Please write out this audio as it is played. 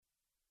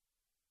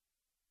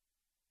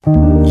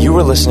You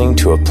are listening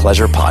to a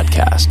Pleasure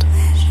Podcast.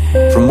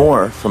 For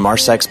more from our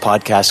Sex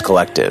Podcast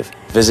Collective,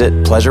 visit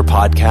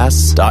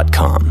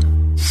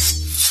pleasurepodcasts.com.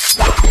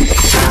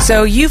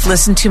 So you've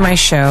listened to my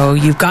show.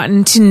 You've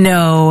gotten to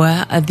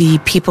know the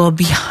people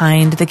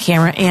behind the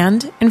camera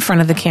and in front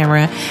of the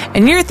camera.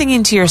 And you're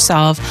thinking to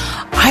yourself,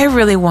 I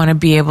really want to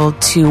be able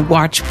to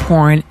watch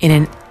porn in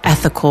an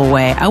ethical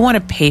way. I want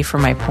to pay for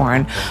my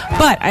porn,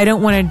 but I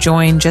don't want to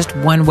join just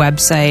one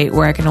website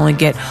where I can only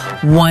get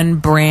one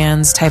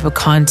brand's type of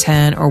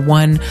content or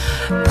one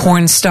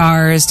porn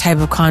star's type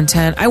of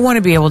content. I want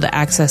to be able to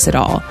access it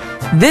all.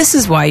 This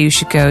is why you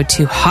should go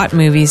to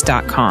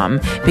hotmovies.com,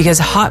 because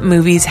Hot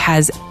Movies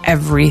has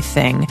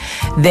everything.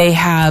 They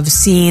have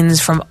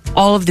scenes from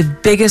all of the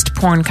biggest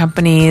porn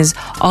companies,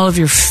 all of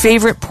your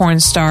favorite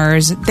porn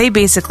stars. They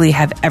basically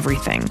have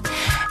everything.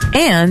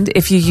 And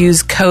if you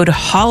use code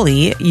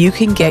HOLLY, you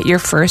can get your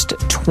first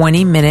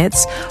 20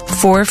 minutes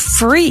for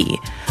free.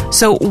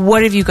 So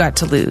what have you got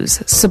to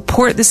lose?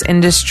 Support this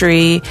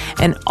industry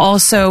and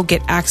also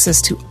get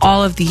access to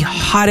all of the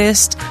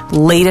hottest,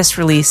 latest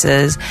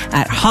releases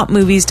at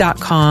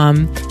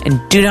hotmovies.com.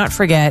 And do not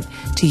forget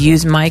to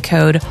use my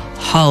code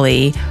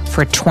HOLLY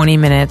for 20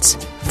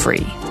 minutes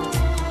free.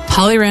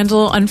 Holly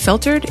Randall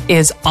Unfiltered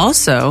is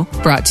also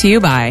brought to you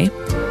by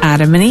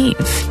Adam and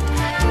Eve.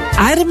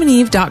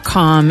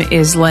 AdamandEve.com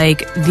is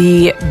like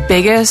the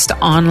biggest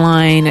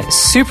online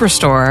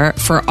superstore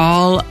for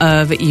all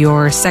of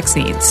your sex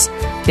needs.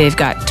 They've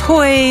got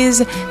toys,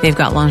 they've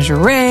got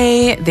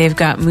lingerie, they've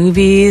got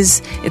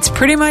movies. It's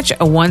pretty much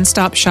a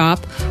one-stop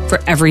shop for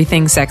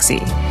everything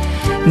sexy.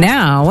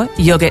 Now,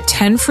 you'll get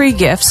 10 free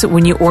gifts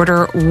when you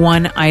order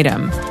one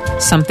item.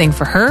 Something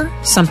for her,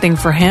 something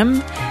for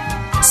him,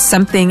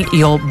 something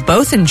you'll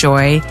both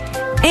enjoy,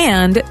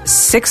 and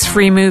 6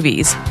 free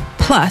movies,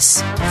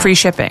 plus free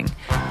shipping.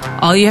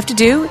 All you have to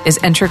do is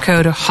enter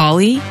code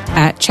HOLLY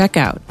at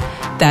checkout.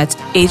 That's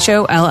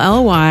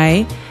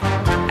HOLLY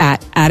at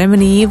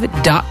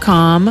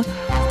adamandeve.com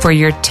for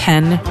your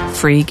 10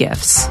 free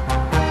gifts.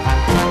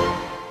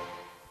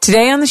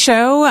 Today on the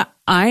show,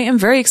 I am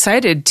very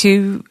excited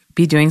to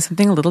be doing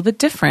something a little bit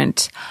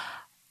different.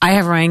 I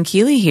have Ryan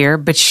Keeley here,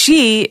 but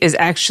she is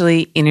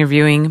actually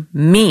interviewing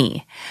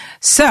me.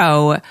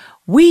 So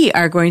we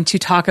are going to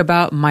talk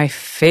about my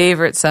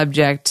favorite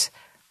subject,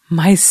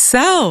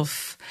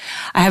 myself.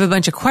 I have a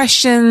bunch of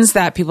questions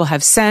that people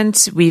have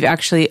sent. We've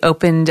actually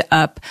opened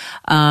up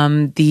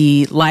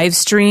the live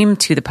stream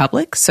to the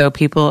public. So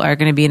people are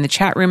going to be in the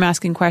chat room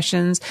asking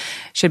questions.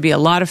 Should be a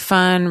lot of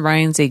fun.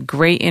 Ryan's a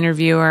great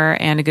interviewer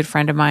and a good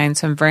friend of mine.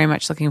 So I'm very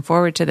much looking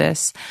forward to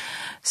this.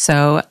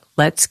 So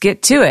let's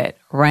get to it.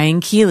 Ryan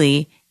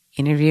Keeley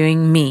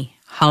interviewing me,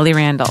 Holly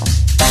Randall.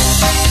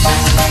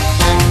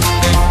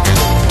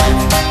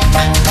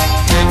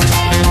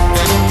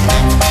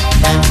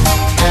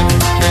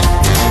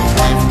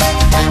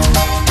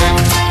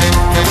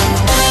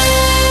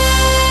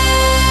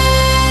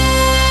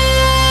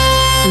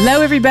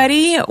 Hello,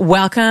 everybody.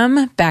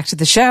 Welcome back to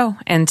the show.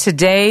 And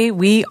today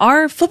we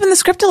are flipping the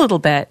script a little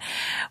bit.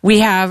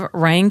 We have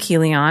Ryan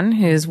Keeley on,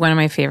 who's one of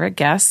my favorite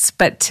guests.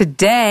 But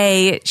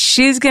today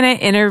she's going to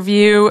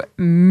interview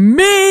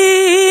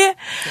me.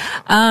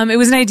 It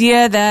was an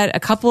idea that a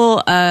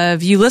couple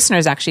of you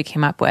listeners actually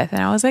came up with.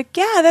 And I was like,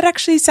 yeah, that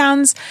actually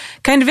sounds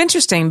kind of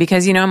interesting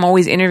because, you know, I'm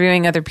always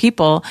interviewing other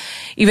people,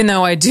 even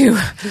though I do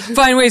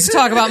find ways to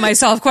talk about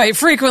myself quite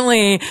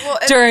frequently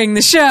during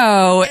the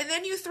show. And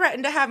then you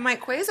threatened to have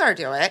Mike Quasar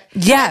do it.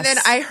 Yes. And then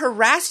I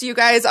harassed you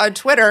guys on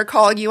Twitter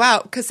calling you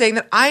out because saying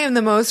that I am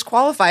the most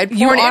qualified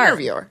porn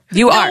interviewer.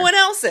 You are. No one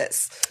else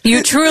is.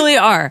 You truly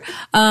are.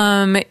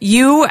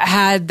 You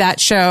had that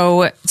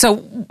show.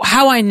 So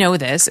how I know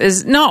this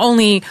is not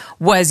only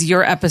was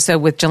your episode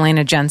with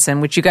Jelena Jensen,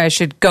 which you guys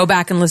should go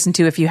back and listen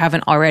to if you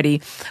haven't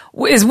already,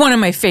 is one of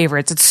my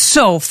favorites. It's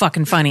so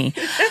fucking funny.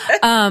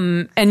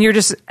 And you're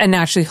just a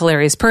naturally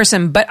hilarious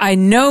person. But I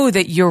know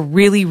that you're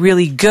really,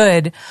 really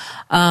good.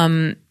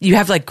 You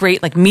have like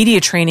great like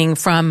media training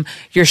from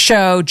your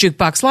show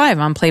Jukebox Live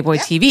on Playboy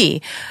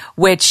TV,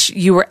 which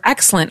you were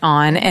excellent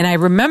on. And I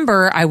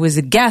remember I was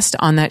a guest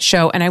on that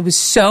show and I was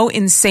so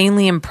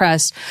insanely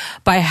impressed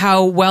by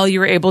how well you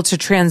were able to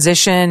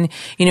transition,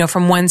 you know,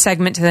 from one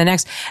segment to the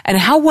next and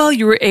how well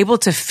you were able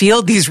to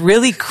field these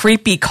really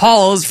creepy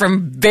calls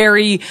from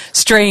very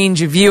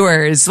strange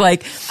viewers.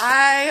 Like,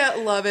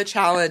 I love a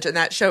challenge and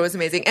that show is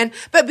amazing.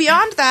 But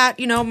beyond that,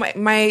 you know,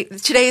 my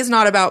today is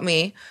not about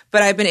me,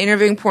 but I've been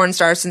interviewing porn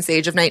stars since the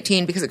age of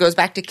 19 because it goes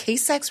back to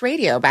K-Sex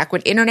Radio, back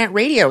when internet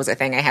radio was a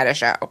thing. I had a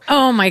show.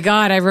 Oh my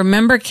God. I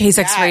remember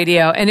K-Sex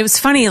Radio. And it was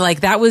funny,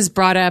 like that was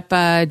brought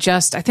up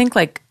just, I think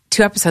like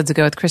 2 episodes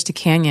ago with Christy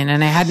Canyon.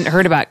 And I hadn't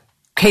heard about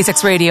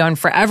K-Sex Radio in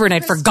forever and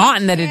I'd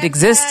forgotten that it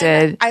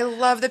existed. I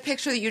love the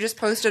picture that you just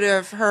posted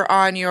of her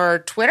on your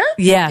Twitter.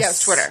 Yes.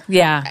 Yes, Twitter.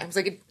 Yeah. I was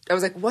like, I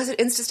was like, was it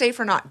InstaSafe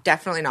or not?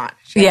 Definitely not.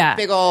 She had a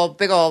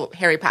big old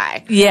hairy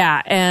pie.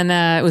 Yeah,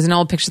 and it was an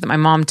old picture that my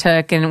mom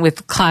took, and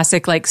with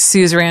classic like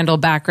Suze Randall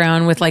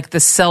background with like the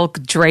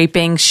silk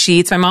draping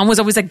sheets. My mom was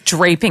always like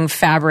draping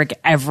fabric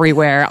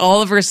everywhere.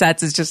 All of her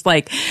sets is just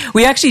like,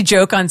 we actually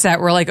joke on set.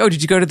 We're like, oh,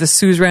 did you go to the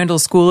Suze Randall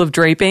School of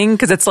Draping?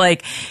 Because it's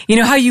like, you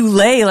know how you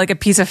lay like a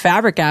piece of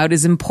fabric out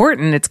is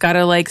important. It's got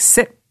to like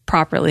sit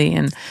properly,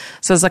 and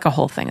so it's like a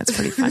whole thing. It's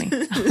pretty funny.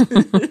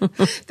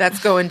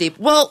 That's going deep.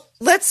 Well,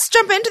 let's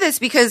jump into this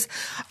because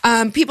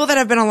people that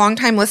have been a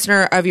longtime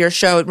listener of your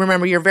show,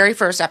 remember your very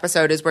first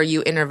episode is where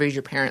you interviewed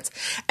your parents,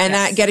 and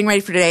that Getting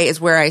Ready for Today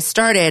is where I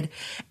started.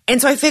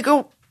 And so I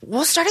figure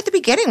we'll start at the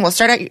beginning. We'll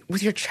start out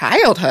with your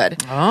childhood.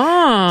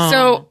 Oh,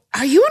 so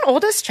are you an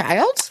oldest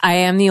child? I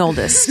am the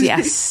oldest.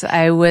 Yes,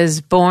 I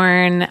was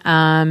born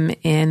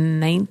in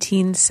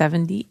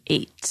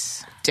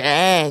 1978.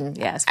 Dang,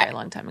 yes, a very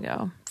long time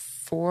ago.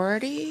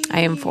 40?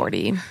 I am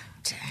 40. Dang.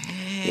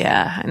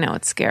 Yeah, I know,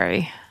 it's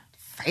scary.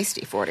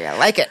 Feisty 40. I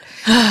like it.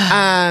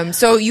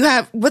 So you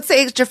have, what's the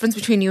age difference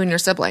between you and your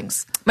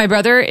siblings? My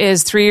brother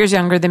is 3 years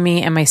younger than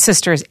me, and my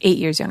sister is 8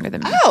 years younger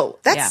than me. Oh,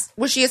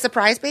 was she a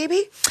surprise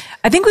baby?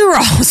 I think we were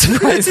all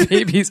surprise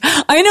babies.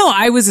 I know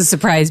I was a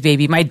surprise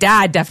baby. My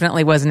dad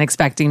definitely wasn't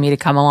expecting me to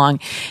come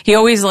along. He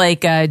always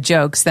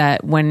jokes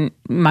that when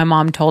my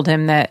mom told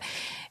him that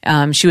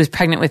she was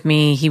pregnant with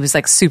me, he was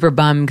like super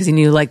bummed because he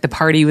knew like the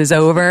party was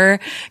over.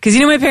 Because,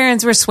 my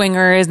parents were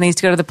swingers and they used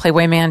to go to the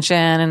Playboy Mansion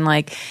and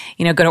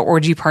go to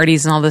orgy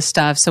parties and all this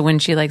stuff. So when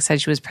she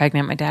said she was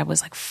pregnant, my dad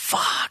was like,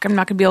 fuck, I'm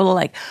not going to be able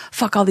to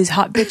fuck all these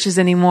hot bitches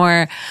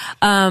anymore.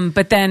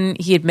 But then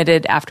he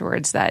admitted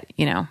afterwards that,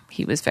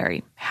 he was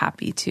very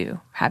happy to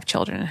have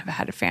children and have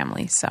had a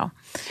family. So,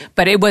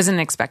 but it wasn't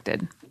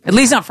expected, at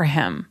least not for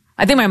him.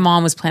 I think my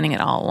mom was planning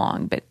it all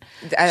along, but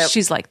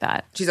she's like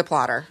that. She's a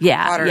plotter.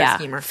 Yeah, plotter and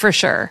schemer. For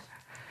sure.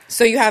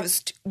 So you have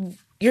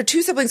your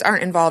two siblings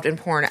aren't involved in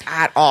porn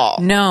at all.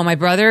 No, my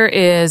brother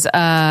is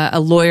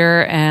a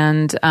lawyer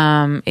and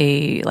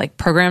a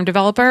program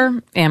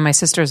developer, and my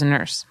sister is a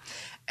nurse.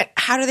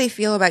 How do they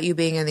feel about you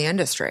being in the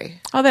industry?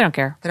 Oh, they don't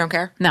care. They don't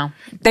care? No.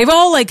 They've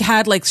all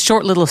had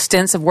short little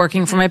stints of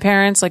working for my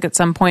parents at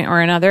some point or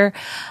another.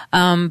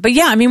 But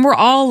yeah, I mean, we're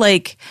all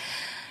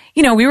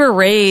we were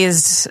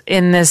raised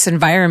in this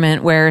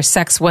environment where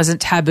sex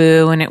wasn't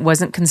taboo and it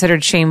wasn't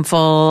considered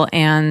shameful.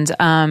 And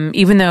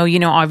even though,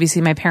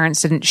 obviously my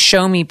parents didn't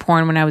show me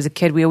porn when I was a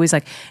kid, we always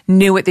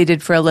knew what they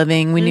did for a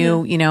living. We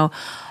knew,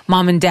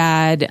 mom and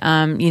dad,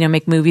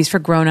 make movies for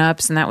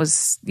grown-ups. And that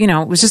was,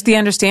 it was just the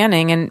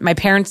understanding. And my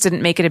parents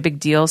didn't make it a big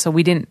deal, so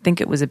we didn't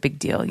think it was a big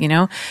deal,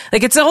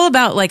 it's all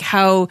about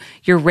how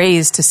you're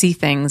raised to see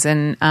things.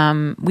 And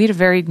we had a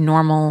very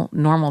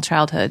normal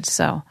childhood.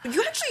 So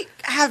you actually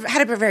have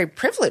had a very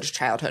privileged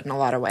childhood in a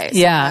lot of ways.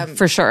 Yeah,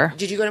 for sure.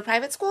 Did you go to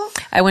private school?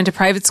 I went to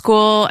private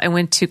school. I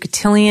went to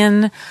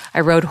cotillion.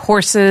 I rode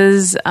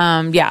horses.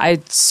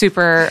 I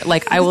super,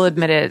 I will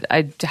admit it,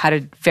 I had a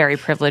very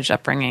privileged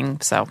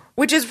upbringing. So,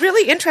 which is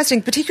really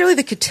interesting, particularly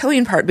the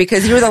cotillion part,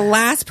 because you were the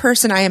last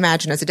person I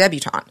imagine as a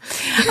debutante.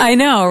 I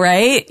know,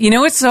 right?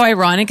 What's so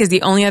ironic is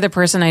the only other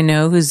person I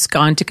know who's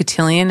gone to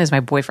cotillion is my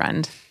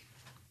boyfriend.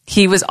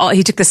 He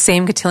took the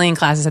same cotillion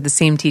classes, had the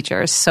same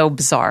teacher. It's so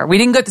bizarre. We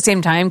didn't go at the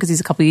same time because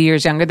he's a couple of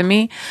years younger than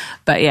me.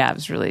 But yeah, it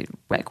was really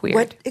weird.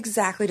 What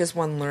exactly does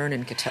one learn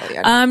in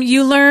cotillion?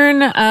 You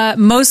learn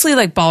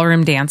mostly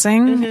ballroom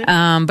dancing,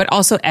 but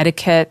also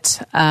etiquette,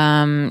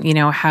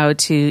 how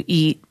to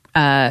eat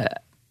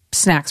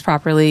snacks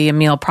properly, a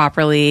meal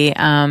properly.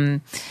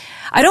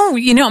 I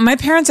don't, my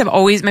parents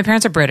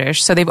are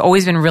British, so they've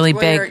always been really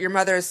big. Your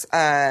mother's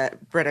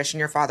British and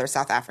your father's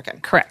South African.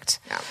 Correct.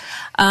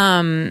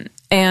 Yeah.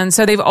 And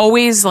so they've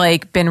always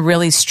been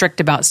really strict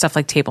about stuff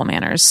like table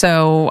manners.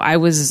 So I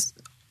was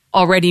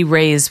already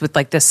raised with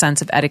this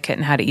sense of etiquette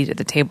and how to eat at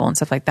the table and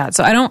stuff like that.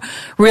 So I don't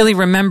really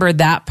remember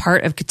that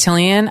part of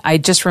cotillion. I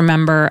just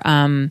remember,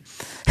 well,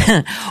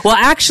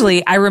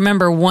 actually, I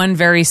remember one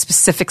very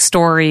specific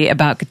story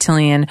about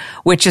cotillion,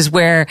 which is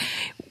where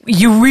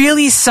you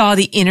really saw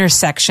the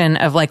intersection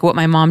of what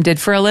my mom did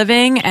for a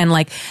living and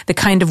the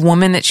kind of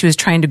woman that she was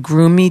trying to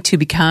groom me to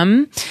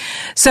become.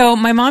 So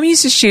my mom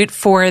used to shoot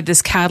for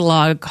this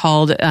catalog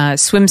called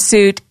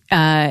Swimsuit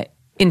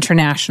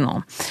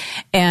International,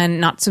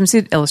 and not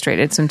Swimsuit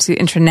Illustrated, Swimsuit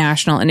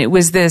International. And it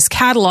was this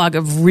catalog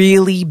of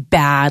really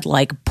bad,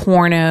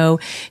 porno,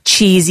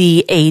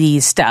 cheesy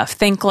 80s stuff.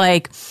 Think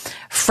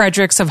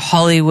Fredericks of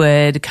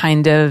Hollywood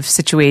kind of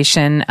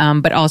situation,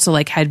 but also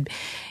had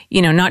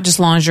not just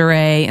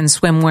lingerie and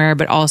swimwear,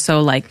 but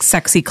also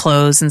sexy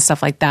clothes and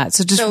stuff like that.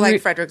 So just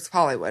Fredericks of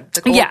Hollywood,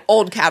 the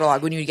old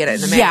catalog when you get it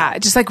in the mail. Yeah,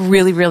 just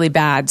really, really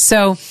bad.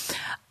 So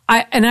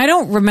I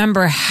don't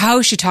remember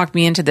how she talked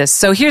me into this.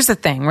 So here's the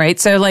thing, right?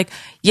 So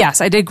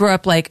yes, I did grow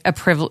up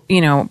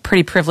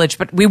pretty privileged,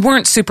 but we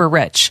weren't super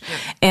rich.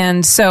 Yeah.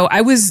 And so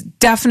I was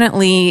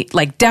definitely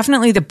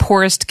the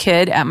poorest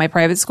kid at my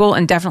private school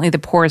and definitely the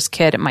poorest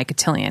kid at my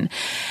cotillion.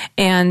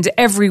 And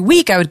every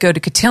week I would go to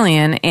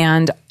cotillion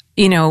and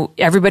you know,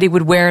 everybody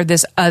would wear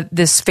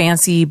this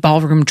fancy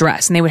ballroom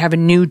dress, and they would have a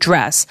new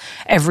dress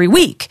every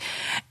week.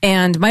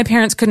 And my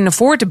parents couldn't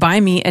afford to buy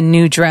me a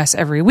new dress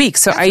every week.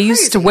 So I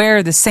used to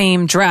wear the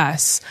same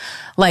dress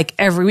like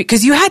every week,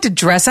 because you had to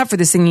dress up for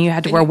this thing. You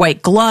had to wear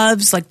white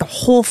gloves, like the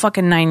whole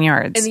fucking 9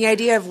 yards. And the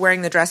idea of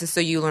wearing the dress is so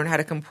you learn how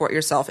to comport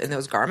yourself in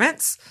those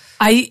garments.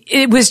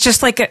 It was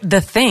just like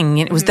the thing.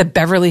 It was the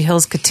Beverly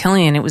Hills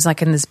Cotillion. It was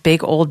like in this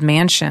big old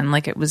mansion.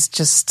 Like it was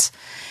just,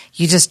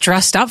 you just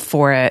dressed up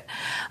for it.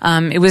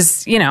 It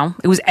was, you know,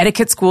 it was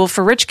etiquette school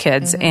for rich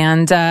kids,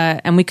 and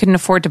we couldn't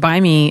afford to buy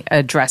me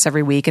a dress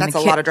every week. And that's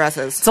a lot of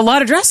dresses. It's a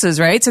lot of dresses,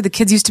 right? So the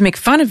kids used to make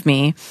fun of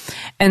me,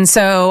 and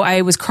so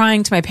I was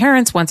crying to my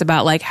parents once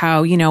about like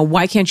how, you know,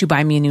 why can't you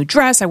buy me a new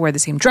dress? I wear the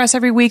same dress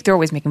every week. They're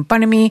always making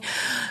fun of me.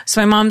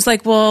 So my mom's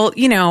like, well,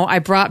 you know, I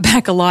brought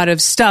back a lot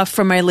of stuff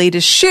from my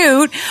latest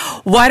shoot.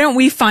 Why don't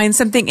we find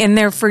something in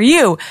there for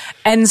you?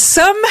 And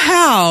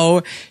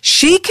somehow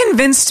she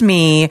convinced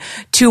me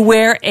to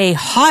wear a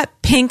hot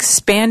pink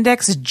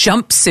spandex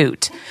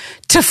jumpsuit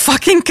to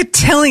fucking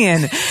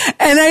Cotillion.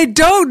 And I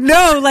don't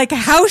know like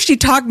how she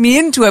talked me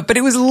into it, but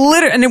it was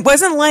literally, and it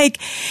wasn't like,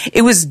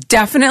 it was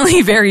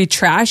definitely very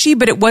trashy,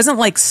 but it wasn't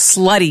like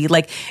slutty.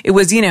 Like it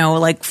was, you know,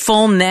 like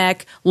full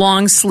neck,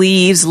 long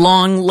sleeves,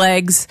 long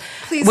legs,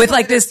 with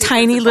like this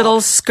tiny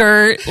little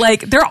skirt.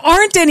 Like there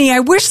aren't any.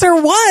 I wish there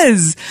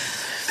was.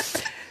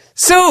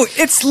 So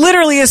it's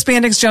literally a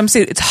spandex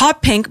jumpsuit. It's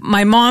hot pink.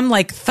 My mom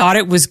like thought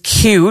it was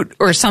cute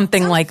or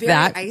something like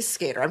that. Ice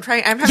skater. I'm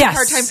having a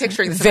hard time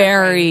picturing this.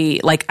 Very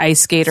like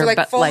ice skater, so like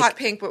but full like hot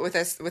pink, but with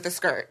a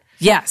skirt.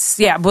 Yes,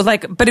 yeah,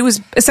 but it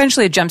was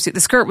essentially a jumpsuit. The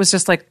skirt was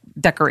just like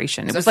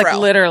decoration. It was like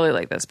literally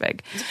like this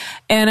big,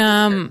 and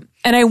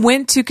I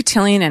went to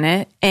Cotillion in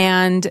it,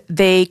 and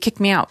they kicked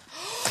me out.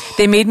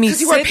 They made me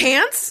because you wore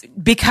pants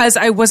because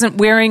I wasn't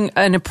wearing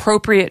an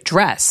appropriate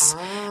dress.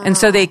 And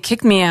so they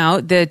kicked me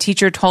out. The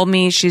teacher told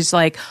me, she's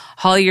like,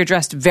 Holly, you're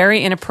dressed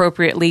very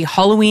inappropriately.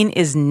 Halloween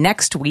is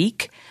next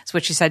week. That's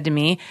what she said to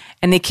me.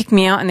 And they kicked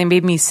me out, and they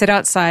made me sit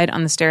outside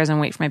on the stairs and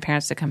wait for my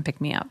parents to come pick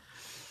me up.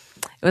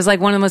 It was like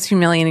one of the most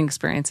humiliating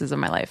experiences of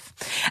my life.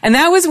 And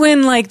that was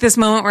when like this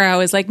moment where I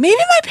was like, maybe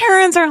my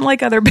parents aren't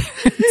like other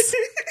parents.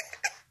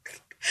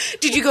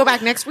 Did you go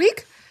back next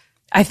week?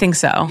 I think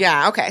so.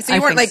 Yeah, okay. So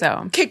you weren't like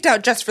kicked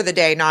out just for the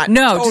day, not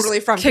totally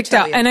just from kicked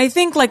Cotillion. out. And I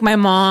think like my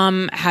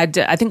mom I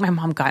think my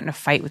mom got in a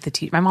fight with the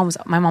teacher. My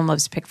mom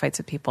loves to pick fights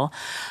with people.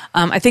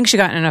 I think she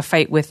got in a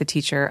fight with the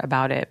teacher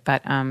about it.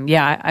 But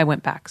yeah, I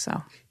went back,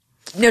 so.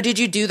 No, did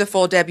you do the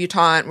full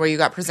debutante where you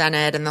got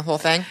presented and the whole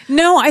thing?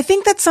 No, I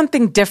think that's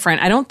something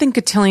different. I don't think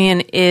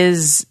Cotillion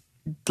is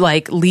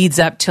like leads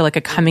up to like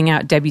a coming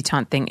out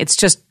debutante thing. It's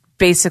just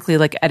basically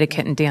like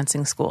etiquette and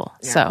dancing school.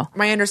 Yeah. So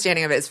my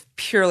understanding of it is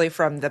purely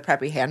from the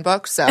Preppy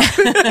Handbook. So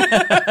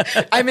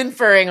I'm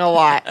inferring a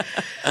lot.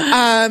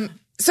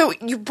 So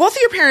both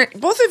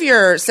of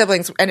your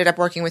siblings ended up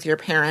working with your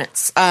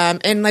parents.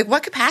 In like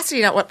what capacity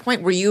and at what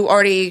point? Were you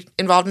already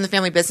involved in the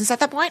family business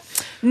at that point?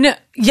 No.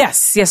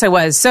 Yes, I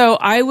was. So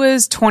I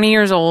was 20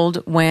 years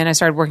old when I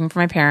started working for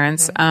my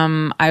parents.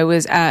 Mm-hmm. I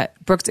was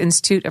at Brooks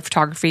Institute of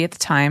Photography at the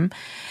time.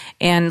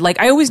 And like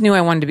I always knew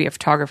I wanted to be a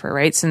photographer,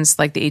 right? Since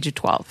like the age of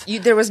 12.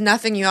 There was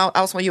nothing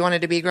else you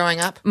wanted to be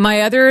growing up?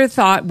 My other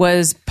thought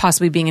was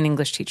possibly being an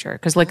English teacher,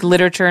 because like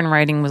literature and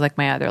writing was like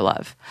my other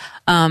love.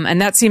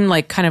 And that seemed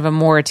like kind of a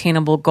more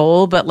attainable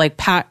goal, but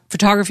like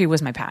photography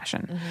was my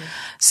passion. Mm-hmm.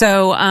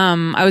 So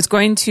I was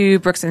going to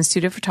Brooks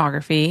Institute of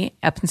Photography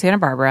up in Santa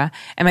Barbara,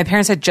 and my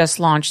parents had just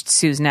launched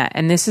SuzNet.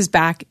 And this is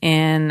back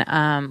in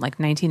like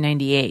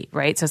 1998,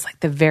 right? So it's like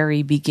the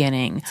very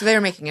beginning. So they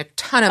were making a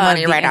ton of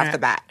money right off the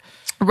bat.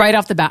 Right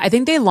off the bat. I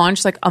think they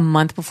launched like a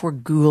month before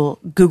Google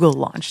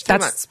launched. 2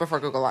 months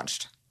before Google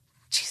launched.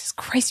 Jesus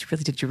Christ, you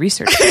really did your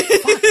research.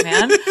 Fuck,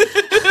 man.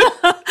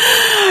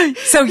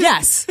 So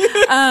yes.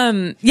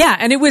 Yeah.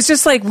 And it was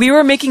just like, we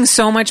were making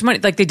so much money.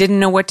 Like they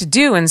didn't know what to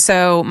do. And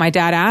so my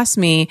dad asked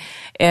me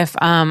if,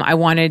 I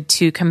wanted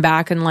to come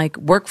back and like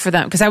work for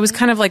them. Cause I was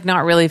kind of like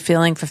not really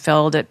feeling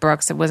fulfilled at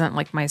Brooks. It wasn't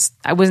like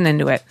I wasn't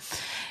into it.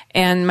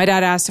 And my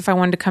dad asked if I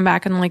wanted to come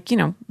back and like, you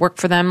know, work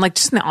for them, like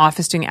just in the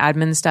office doing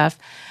admin stuff.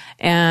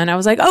 And I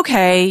was like,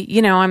 okay,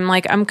 you know,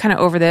 I'm kind of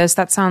over this.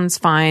 That sounds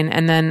fine.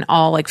 And then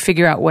I'll like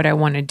figure out what I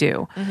want to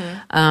do.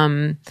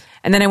 Mm-hmm.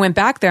 And then I went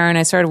back there and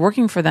I started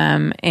working for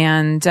them.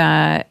 And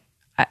I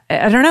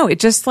don't know, it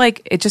just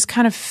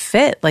kind of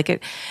fit like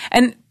it.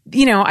 And,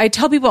 you know, I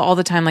tell people all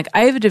the time, like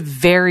I have a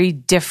very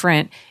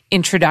different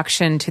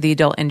introduction to the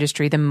adult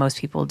industry than most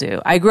people do.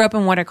 I grew up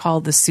in what I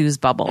call the Suze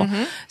bubble.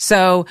 Mm-hmm.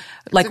 So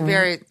like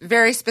very,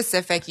 very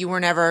specific. You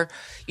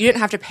didn't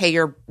have to pay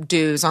your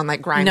dues on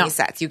like grimy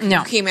sets. You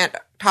came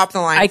at top of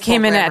the line. I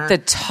came in at the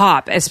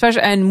top,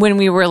 especially, and when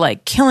we were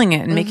like killing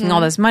it and making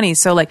all this money.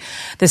 So like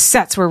the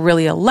sets were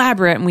really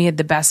elaborate, and we had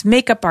the best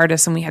makeup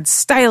artists, and we had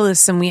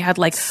stylists, and we had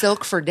like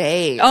silk for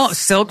days. Oh,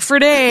 silk for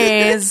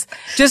days.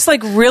 Just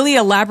like really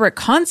elaborate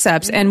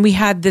concepts. And we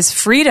had this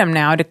freedom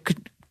now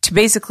to to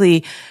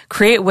basically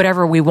create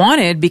whatever we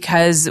wanted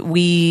because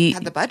we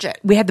Had the budget.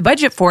 We had the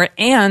budget for it,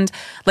 and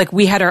like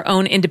we had our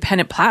own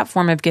independent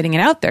platform of getting it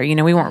out there. You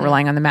know, we weren't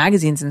relying on the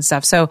magazines and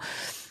stuff. So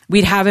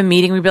we'd have a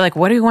meeting. We'd be like,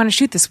 what do we want to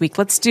shoot this week?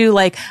 Let's do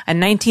like a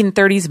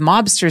 1930s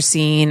mobster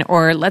scene,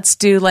 or let's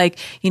do like,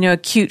 you know, a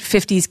cute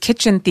 50s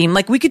kitchen theme.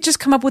 Like we could just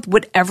come up with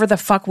whatever the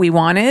fuck we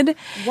wanted.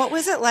 What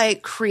was it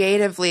like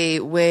creatively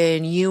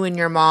when you and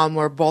your mom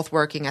were both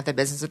working at the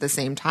business at the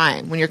same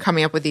time, when you're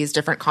coming up with these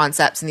different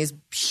concepts and these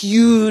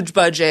huge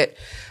budget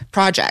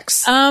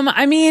projects?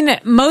 I mean,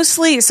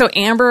 mostly, so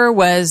Amber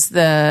was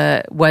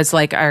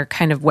like our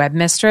kind of web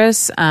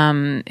mistress,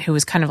 who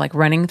was kind of like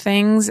running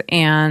things.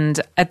 And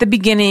at the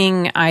beginning,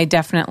 I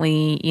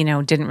definitely, you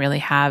know, didn't really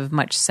have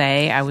much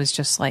say. I was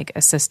just like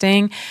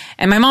assisting.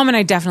 And my mom and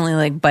I definitely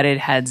like butted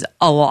heads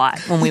a lot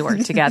when we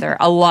worked together,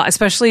 a lot,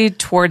 especially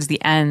towards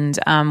the end,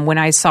 when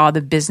I saw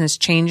the business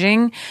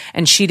changing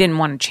and she didn't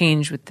want to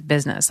change with the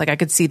business. Like I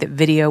could see that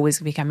video was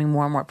becoming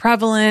more and more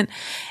prevalent.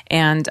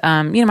 And,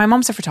 you know, my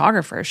mom's a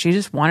photographer. She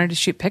just wanted to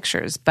shoot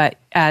pictures. But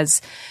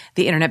as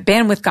the internet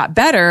bandwidth got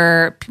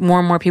better, more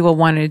and more people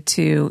wanted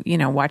to, you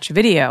know, watch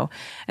video.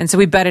 And so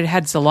we butted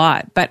heads a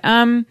lot. But,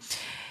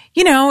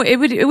 you know, it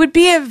would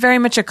be very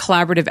much a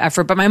collaborative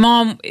effort. But my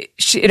mom,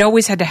 it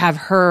always had to have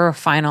her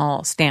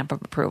final stamp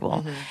of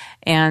approval. Mm-hmm.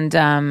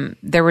 And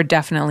there were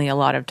definitely a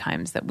lot of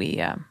times that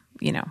we,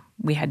 you know,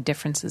 we had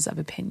differences of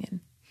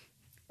opinion.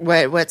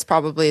 What's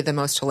probably the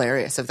most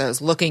hilarious of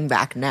those, looking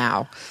back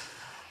now?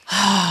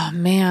 Oh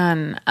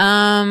man,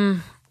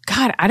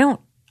 God, I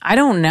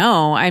don't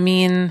know. I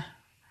mean,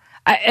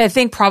 I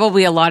think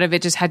probably a lot of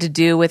it just had to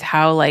do with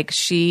how like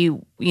she,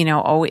 you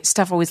know,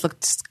 stuff always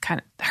looked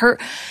kind of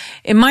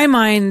in my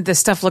mind, the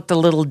stuff looked a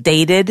little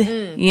dated.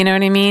 You know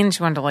what I mean?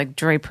 She wanted to like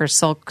drape her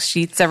silk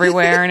sheets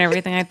everywhere and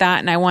everything like that.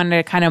 And I wanted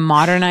to kind of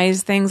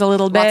modernize things a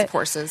little bit. Lots of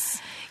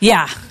horses.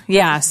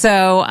 Yeah.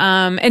 So,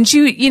 and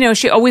she, you know,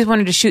 she always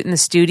wanted to shoot in the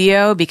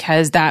studio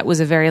because that was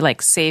a very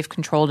like safe,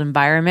 controlled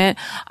environment.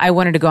 I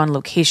wanted to go on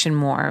location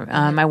more.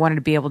 I wanted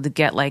to be able to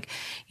get like,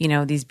 you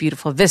know, these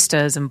beautiful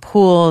vistas and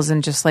pools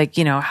and just like,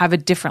 you know, have a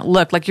different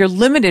look. Like you're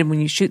limited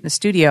when you shoot in the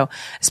studio,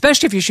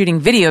 especially if you're shooting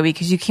video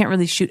because you can't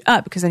really shoot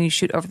up because then you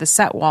shoot over the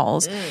set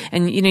walls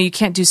and, you know, you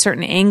can't do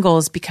certain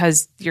angles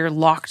because you're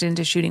locked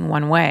into shooting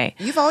one way.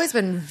 You've always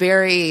been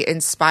very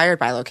inspired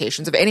by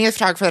locations. Of any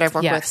photographer that I've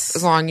worked with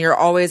as long, you're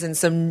always in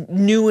some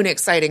new and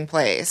exciting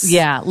place.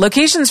 Yeah.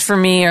 Locations for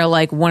me are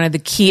like one of the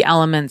key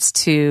elements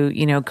to,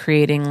 you know,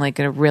 creating like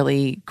a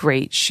really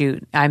great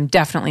shoot. I'm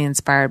definitely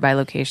inspired by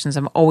locations.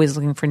 I'm always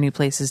looking for new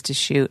places to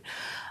shoot.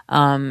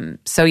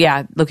 So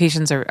yeah,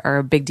 locations are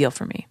a big deal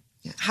for me.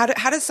 How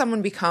does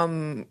someone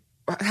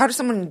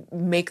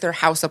make their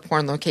house a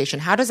porn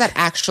location? How does that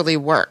actually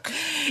work?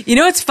 You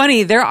know, it's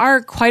funny. There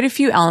are quite a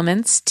few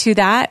elements to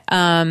that.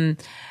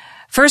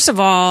 First of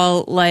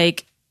all,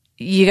 like,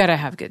 you gotta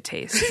have good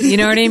taste. You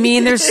know what I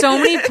mean? There's so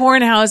many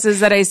porn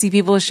houses that I see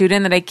people shoot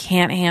in that I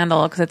can't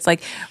handle because it's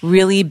like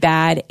really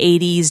bad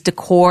 80s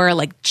decor,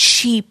 like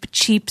cheap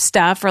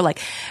stuff, or like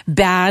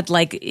bad,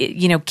 like,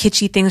 you know,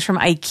 kitschy things from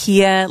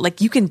IKEA.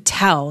 Like you can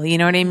tell, you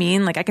know what I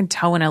mean? Like I can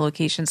tell when a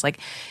location's like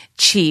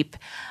cheap.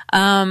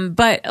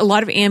 But a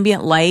lot of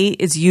ambient light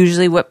is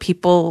usually what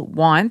people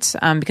want,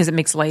 because it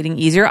makes lighting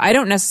easier. I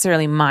don't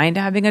necessarily mind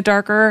having a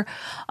darker,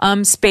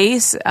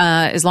 space,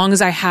 as long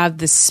as I have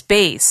the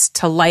space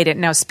to light it.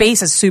 Now,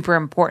 space is super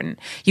important.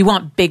 You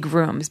want big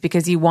rooms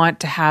because you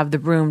want to have the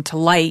room to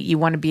light. You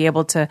want to be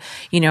able to,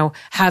 you know,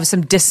 have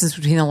some distance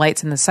between the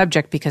lights and the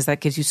subject because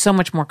that gives you so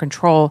much more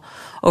control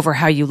over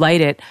how you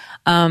light it.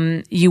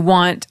 You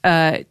want,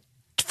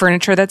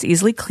 furniture that's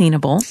easily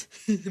cleanable.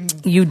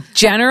 You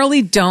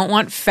generally don't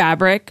want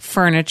fabric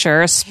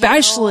furniture,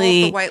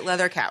 especially the white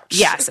leather couch.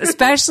 Yes,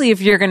 especially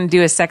if you're going to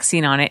do a sex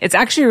scene on it. It's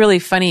actually really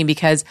funny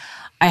because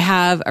I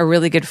have a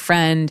really good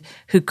friend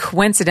who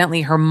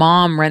coincidentally her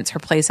mom rents her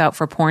place out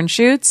for porn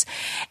shoots.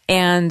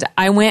 And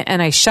I went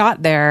and I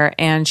shot there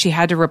and she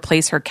had to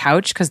replace her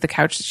couch because the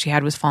couch that she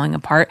had was falling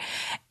apart.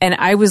 And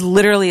I was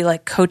literally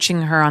like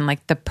coaching her on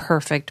like the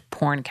perfect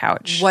porn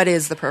couch. What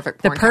is the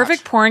perfect porn couch? The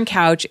perfect porn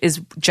couch is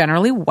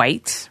generally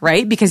white,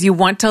 right? Because you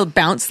want to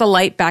bounce the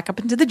light back up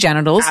into the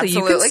genitals so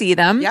you can see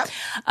them. Yep.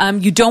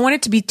 You don't want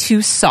it to be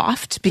too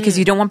soft because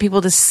you don't want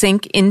people to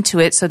sink into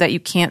it so that you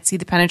can't see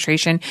the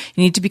penetration.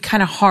 You need to be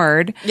kind of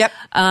hard. Yep.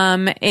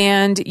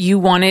 And you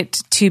want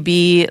it to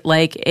be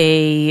like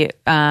a,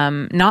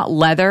 not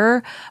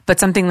leather, but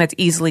something that's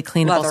easily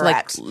cleanable.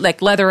 Leatherette. So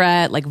like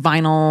leatherette, like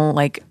vinyl,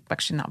 like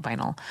actually not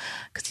vinyl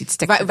because you'd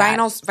stick to that.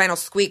 Vinyl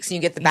squeaks and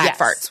you get the back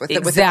farts with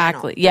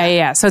exactly. With the vinyl.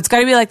 Yeah. So it's got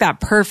to be like that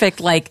perfect,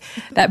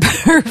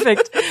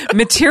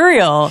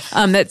 material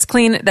that's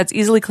clean, that's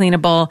easily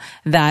cleanable,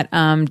 that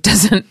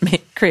doesn't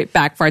create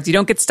back farts. You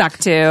don't get stuck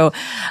to,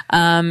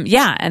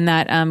 and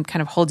that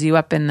kind of holds you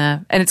up in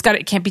the. And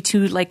it can't be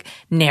too like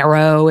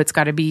narrow. It's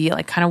got to be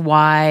like kind of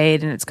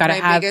wide, and it's got to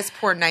have. My biggest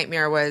porn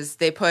nightmare was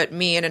they put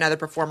me and another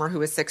performer who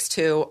was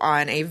 6'2"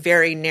 on a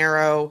very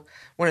narrow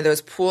one of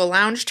those pool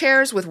lounge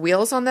chairs with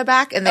wheels on the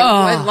back, and they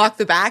unlock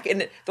the back,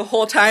 and the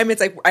whole time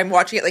it's like I'm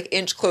watching it like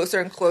inch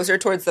closer and closer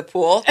towards the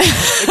pool.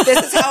 Like,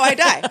 this is how I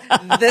die.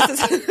 This is.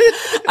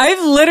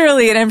 I've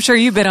literally, and I'm sure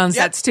you've been on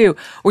sets too,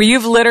 where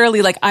you've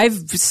literally like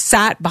I've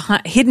sat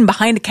hidden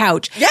behind a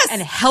couch,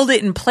 and held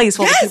it in place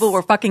while the people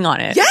were fucking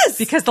on it. Yes,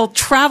 because they'll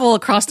travel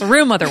across the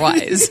room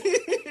otherwise.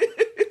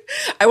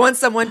 I want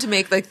someone to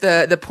make like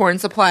the porn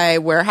supply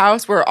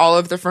warehouse where all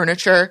of the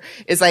furniture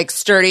is like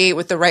sturdy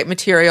with the right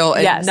material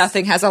and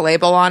nothing has a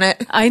label on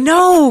it. I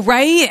know,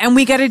 right? And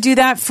we got to do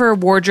that for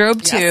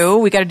wardrobe too.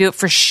 We got to do it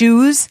for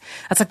shoes.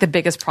 That's like the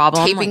biggest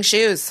problem. Taping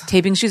shoes.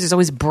 Taping shoes. There's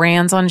always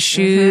brands on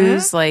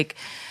shoes, like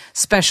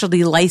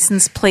specialty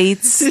license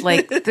plates.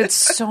 Like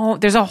there's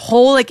a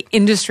whole like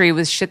industry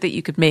with shit that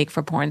you could make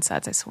for porn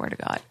sets. I swear to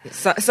God.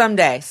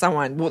 Someday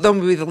they'll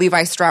be the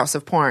Levi Strauss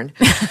of porn.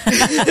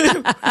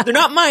 They're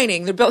not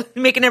mining. They're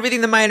making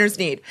everything the miners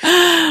need. So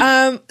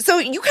you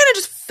kind of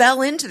just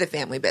fell into the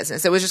family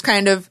business. It was just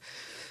kind of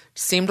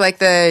seemed like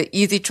the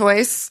easy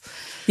choice.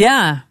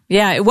 Yeah,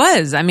 it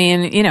was. I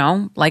mean, you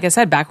know, like I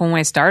said, back when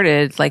I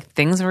started, like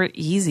things were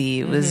easy.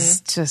 It was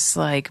just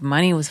like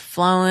money was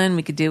flowing.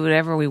 We could do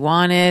whatever we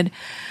wanted.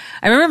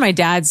 I remember my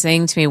dad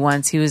saying to me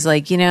once, he was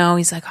like, you know,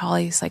 he's like,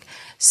 Holly, he's like,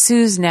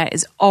 Sue's net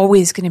is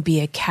always going to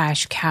be a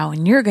cash cow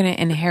and you're going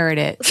to inherit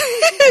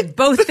it.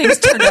 Both things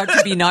turned out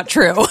to be not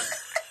true.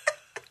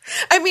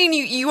 I mean,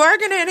 you are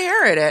going to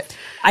inherit it.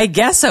 I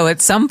guess so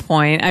at some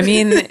point. I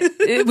mean,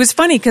 it was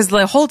funny because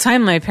the whole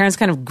time my parents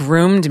kind of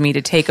groomed me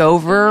to take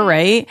over,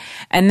 right?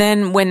 And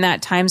then when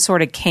that time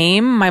sort of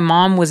came, my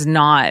mom was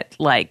not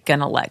like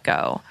gonna let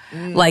go,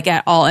 like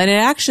at all. And it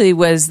actually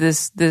was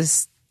this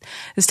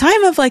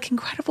time of like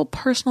incredible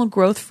personal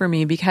growth for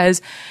me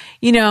because,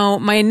 you know,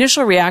 my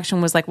initial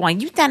reaction was like, well,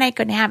 you thought I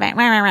couldn't have it.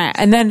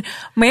 And then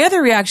my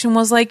other reaction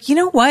was like, you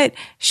know what?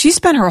 She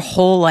spent her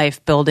whole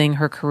life building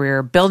her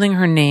career, building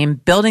her name,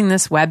 building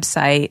this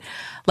website.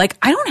 Like,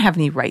 I don't have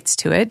any rights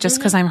to it. Just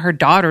because I'm her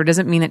daughter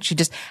doesn't mean that she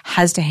just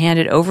has to hand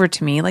it over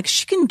to me. Like,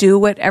 she can do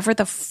whatever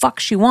the fuck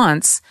she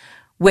wants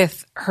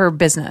with her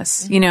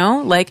business, you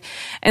know? Like,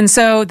 and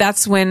so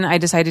that's when I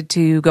decided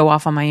to go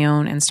off on my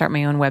own and start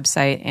my own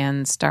website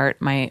and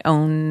start my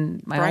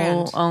own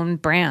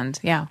brand.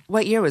 Yeah.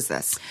 What year was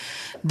this?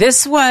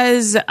 This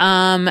was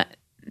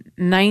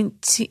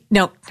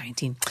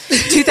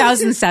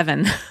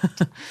 2007.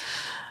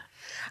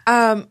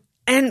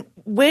 And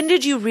when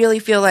did you really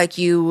feel like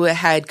you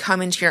had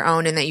come into your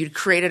own and that you'd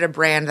created a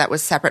brand that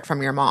was separate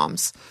from your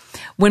mom's?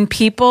 When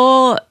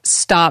people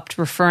stopped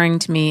referring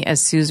to me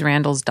as Suze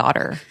Randall's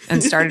daughter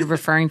and started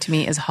referring to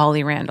me as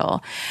Holly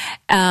Randall.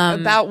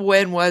 About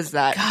when was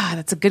that? God,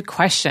 that's a good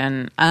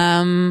question.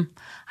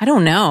 I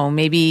don't know,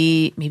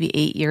 maybe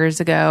 8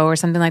 years ago or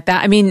something like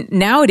that. I mean,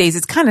 nowadays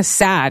it's kind of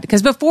sad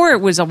because before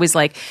it was always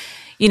like,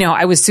 you know,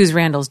 I was Suze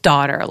Randall's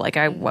daughter. Like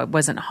I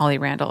wasn't Holly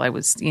Randall. I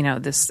was, you know,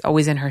 this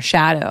always in her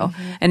shadow.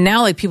 And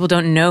now like people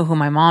don't know who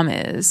my mom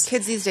is.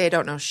 Kids these days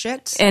don't know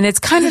shit. And it's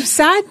kind of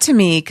sad to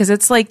me because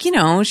it's like, you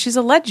know, she's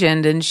a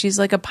legend and she's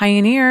like a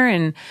pioneer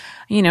and,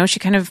 you know, she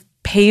kind of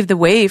paved the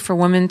way for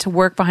women to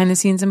work behind the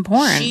scenes in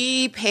porn.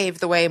 She paved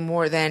the way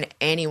more than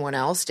anyone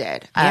else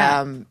did.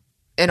 Yeah.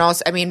 And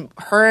also, I mean,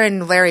 her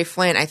and Larry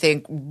Flynt, I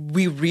think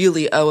we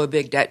really owe a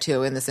big debt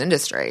to in this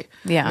industry.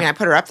 Yeah. I mean, I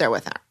put her up there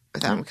with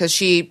them because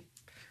she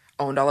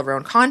owned all of her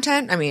own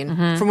content. I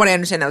mean, from what I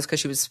understand, that was because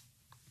she was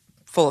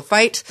full of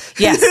fight.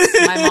 Yes,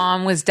 my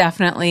mom was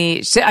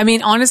definitely. I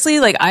mean,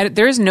 honestly, like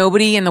there's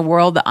nobody in the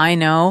world that I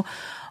know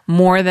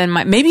more than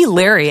maybe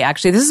Larry.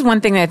 Actually, this is one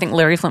thing that I think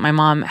Larry Flynt, my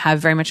mom, have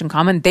very much in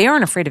common. They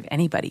aren't afraid of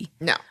anybody.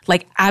 No,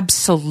 like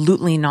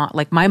absolutely not.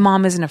 Like my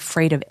mom isn't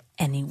afraid of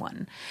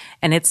anyone,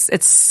 and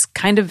it's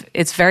kind of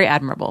very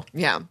admirable.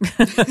 Yeah,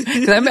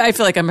 because I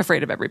feel like I'm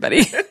afraid of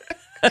everybody.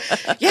 Yeah,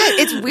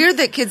 it's weird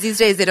that kids these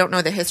days, they don't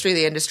know the history of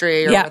the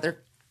industry or whether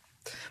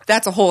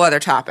that's a whole other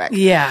topic.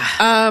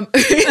 Yeah.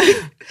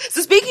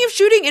 So speaking of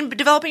shooting and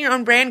developing your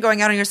own brand,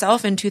 going out on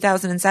yourself in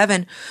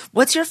 2007,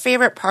 what's your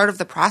favorite part of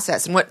the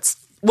process and what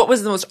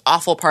was the most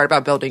awful part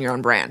about building your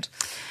own brand?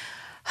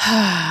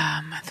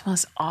 The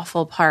most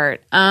awful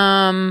part.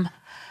 God,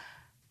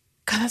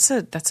 that's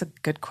a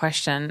good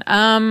question.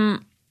 I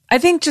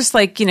think just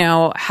like, you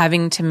know,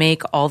 having to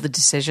make all the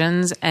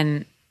decisions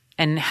and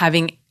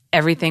having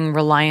everything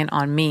reliant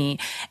on me.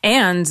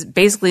 And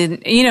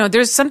basically, you know,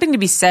 there's something to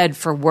be said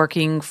for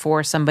working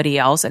for somebody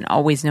else and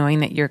always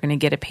knowing that you're going to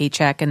get a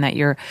paycheck and that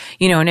you're,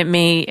 you know, and it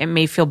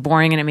may feel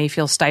boring and it may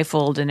feel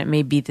stifled and it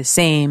may be the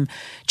same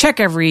check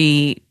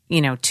every, you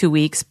know, 2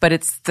 weeks, but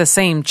it's the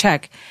same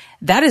check.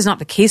 That is not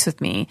the case with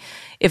me.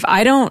 If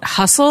I don't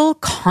hustle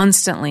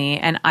constantly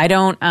and I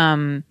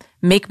don't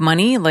make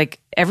money, like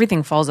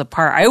everything falls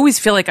apart. I always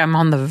feel like I'm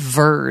on the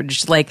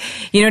verge. Like,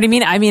 you know what I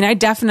mean? I mean, I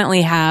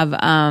definitely have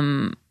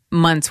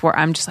months where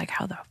I'm just like,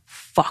 how the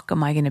fuck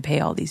am I going to pay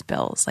all these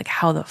bills? Like,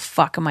 how the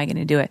fuck am I going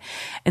to do it?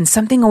 And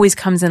something always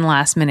comes in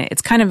last minute.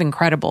 It's kind of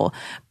incredible,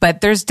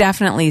 but there's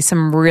definitely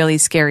some really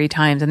scary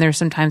times. And there's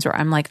some times where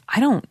I'm like, I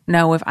don't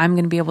know if I'm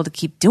going to be able to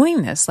keep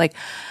doing this. Like,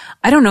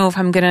 I don't know if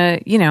I'm going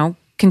to, you know,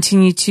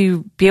 continue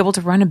to be able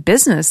to run a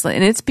business.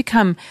 And it's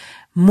become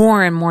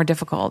more and more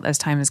difficult as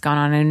time has gone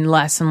on, and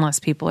less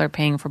people are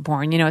paying for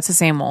porn. It's the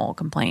same old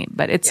complaint,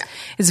 but it's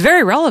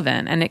very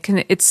relevant, and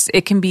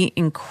it can be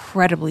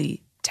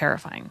incredibly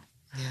terrifying.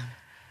 Yeah.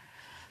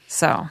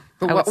 So,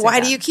 but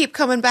why do you keep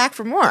coming back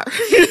for more?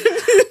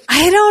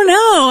 I don't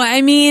know.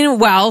 I mean,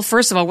 well,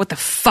 first of all, what the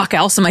fuck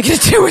else am I going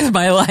to do with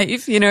my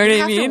life? You know what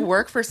I mean? You have to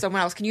work for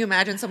someone else. Can you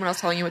imagine someone else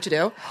telling you what to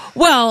do?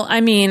 Well, I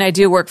mean, I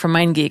do work for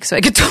MindGeek, so I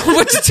get told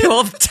what to do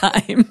all the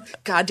time.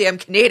 Goddamn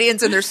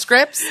Canadians and their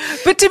scripts.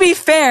 But to be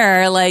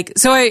fair,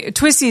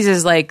 Twisties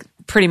is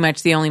pretty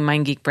much the only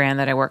MindGeek brand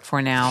that I work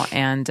for now,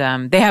 and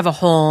they have a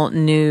whole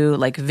new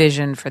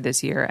vision for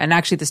this year. And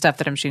actually, the stuff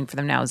that I'm shooting for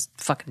them now is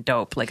fucking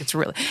dope. It's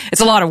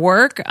a lot of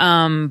work,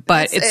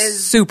 but it's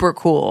super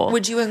cool.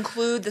 Would you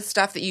include the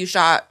stuff that you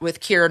shot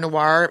with Kira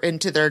Noir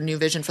into their new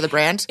vision for the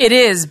brand? It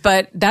is,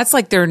 but that's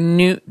their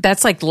new.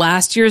 That's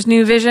last year's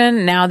new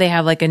vision. Now they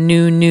have a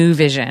new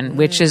vision,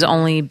 which has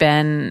only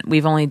been.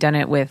 We've only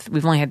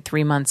had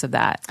 3 months of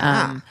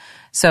that.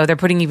 So they're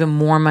putting even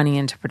more money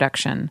into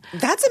production.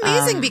 That's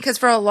amazing because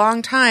for a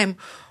long time,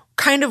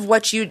 kind of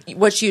what you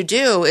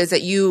do is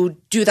that you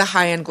do the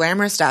high-end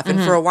glamour stuff. And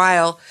for a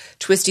while,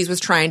 Twisties was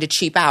trying to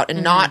cheap out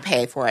and not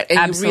pay for it. And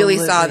Absolutely. you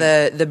really saw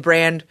the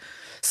brand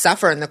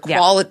suffer and the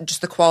quality,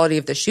 just the quality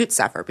of the shoot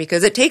suffer,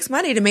 because it takes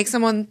money to make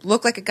someone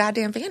look like a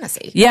goddamn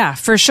fantasy. Yeah,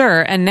 for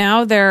sure. And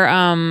now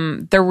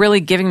they're really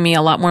giving me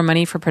a lot more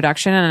money for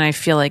production, and I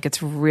feel like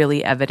it's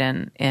really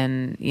evident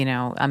in,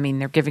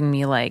 they're giving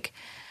me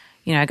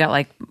I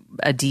got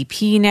a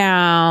DP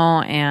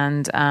now,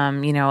 and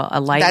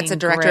a lighting. That's a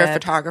director grip. of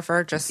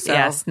photographer. Just so.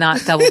 Yes,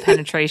 not double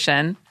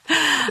penetration.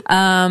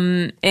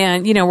 And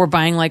we're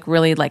buying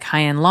really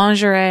high end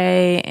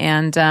lingerie,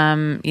 and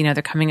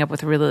they're coming up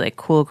with really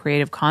cool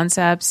creative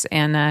concepts,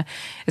 and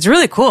it's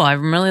really cool.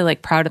 I'm really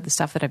proud of the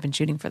stuff that I've been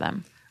shooting for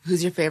them.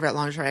 Who's your favorite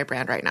lingerie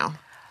brand right now?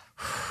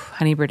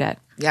 Honey Burdette.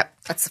 Yep,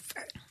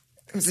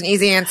 it's an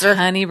easy answer.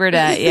 Honey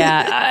Burdette,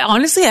 yeah.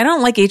 Honestly, I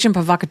don't like Agent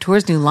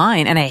Provocateurs' new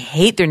line, and I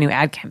hate their new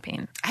ad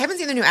campaign. I haven't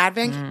seen the new ad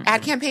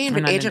campaign,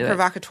 but Agent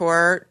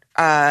Provocateur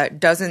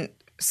doesn't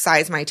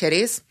size my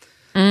titties.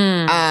 Your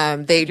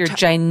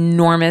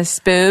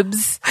ginormous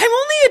boobs. I'm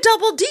only a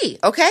double D,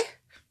 okay?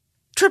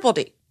 Triple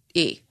D.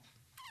 E.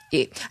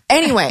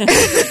 Anyway.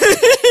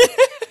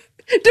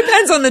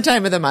 Depends on the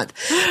time of the month.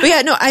 But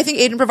yeah, no, I think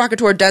Agent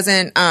Provocateur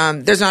doesn't,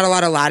 there's not a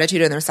lot of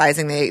latitude in their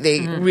sizing.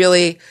 They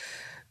really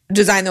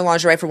design the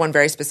lingerie for one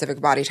very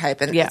specific body type,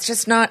 and it's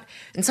just not,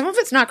 and some of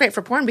it's not great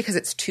for porn because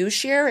it's too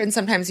sheer, and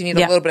sometimes you need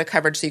a little bit of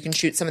coverage so you can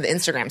shoot some of the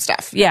Instagram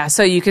stuff. Yeah,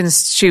 so you can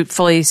shoot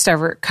fully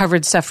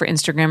covered stuff for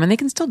Instagram, and they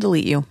can still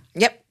delete you.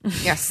 Yep.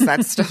 Yes,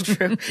 that's still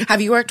true. Have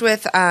you worked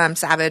with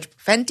Savage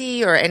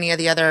Fenty or any of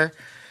the other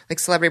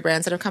celebrity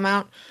brands that have come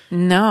out?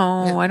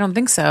 No, I don't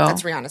think so.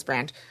 That's Rihanna's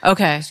brand.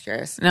 Okay. Just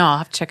curious. No, I'll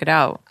have to check it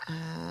out.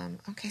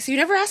 Okay, so you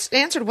never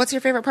answered what's your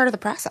favorite part of the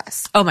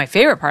process? Oh, my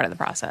favorite part of the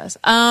process.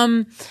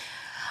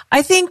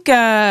 I think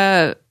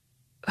it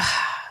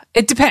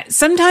depends.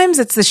 Sometimes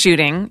it's the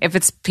shooting, if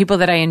it's people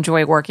that I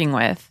enjoy working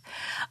with.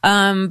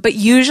 But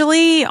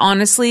usually,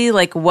 honestly,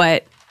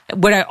 what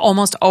I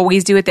almost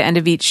always do at the end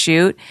of each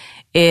shoot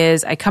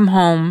is I come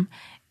home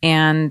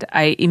and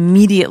I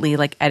immediately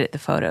edit the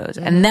photos.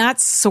 Mm-hmm. And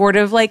that's sort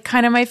of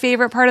kind of my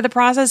favorite part of the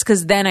process,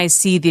 because then I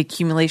see the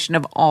accumulation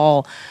of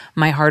all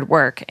my hard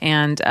work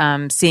and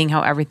seeing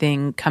how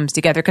everything comes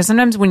together. Because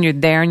sometimes when you're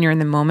there and you're in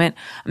the moment,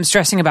 I'm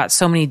stressing about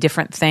so many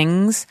different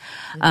things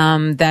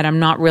that I'm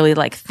not really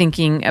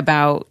thinking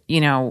about,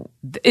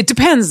 it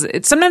depends.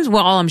 Sometimes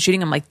while I'm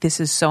shooting, I'm like, this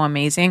is so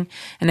amazing.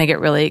 And I get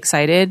really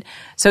excited.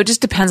 So it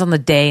just depends on the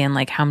day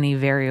and how many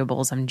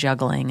variables I'm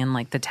juggling and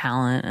the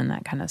talent and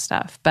that kind of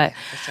stuff. But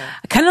sure.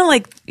 kind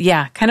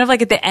of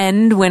at the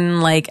end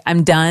when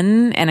I'm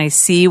done and I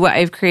see what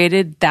I've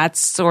created, that's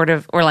sort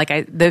of, or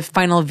the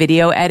final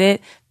video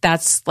edit,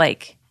 that's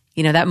that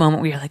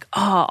moment where you're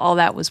oh, all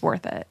that was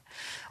worth it.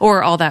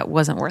 Or all that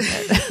wasn't worth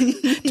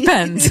it.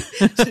 Depends.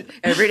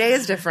 Every day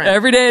is different.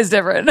 Every day is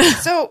different.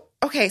 So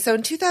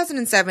in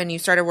 2007, you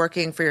started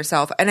working for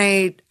yourself. And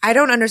I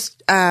don't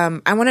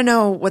understand. I want to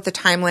know what the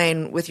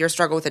timeline with your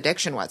struggle with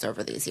addiction was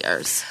over these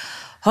years.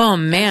 Oh,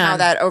 man. And how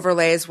that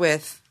overlays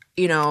with,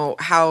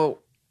 how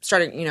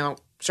starting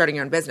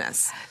your own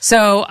business.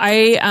 So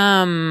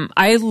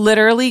I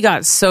literally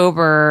got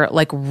sober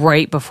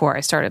right before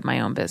I started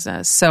my own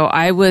business. So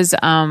I was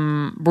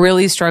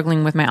really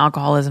struggling with my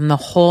alcoholism the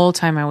whole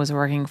time I was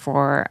working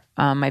for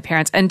my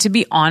parents. And to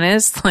be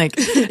honest,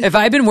 if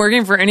I'd been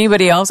working for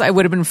anybody else, I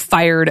would have been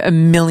fired a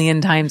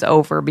million times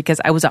over because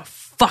I was a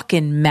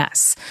fucking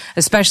mess,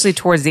 especially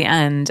towards the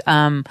end.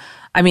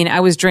 I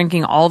was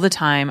drinking all the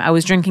time. I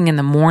was drinking in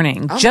the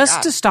morning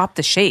just to stop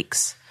the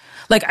shakes.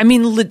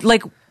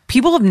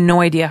 People have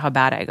no idea how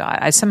bad I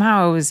got.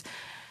 I was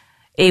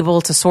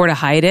able to sort of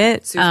hide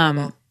it.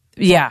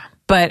 Yeah,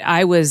 but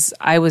I was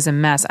a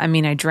mess.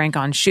 I drank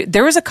on shoot.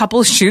 There was a couple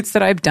of shoots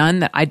that I've done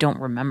that I don't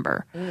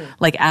remember,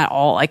 at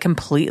all. I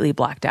completely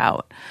blacked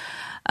out.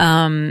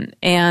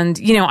 And,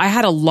 you know, I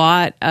had a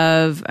lot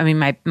of, I mean,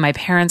 my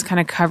parents kind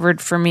of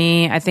covered for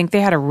me. I think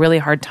they had a really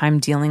hard time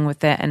dealing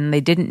with it, and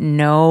they didn't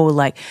know,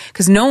 like,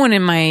 because no one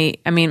in my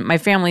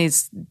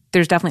family's,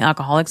 there's definitely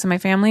alcoholics in my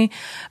family,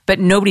 but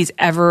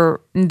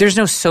there's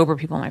no sober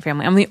people in my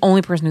family. I'm the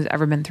only person who's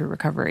ever been through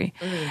recovery.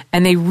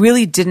 And they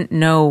really didn't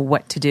know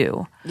what to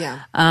do. Yeah.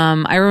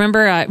 I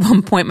remember at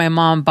one point my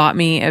mom bought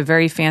me a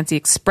very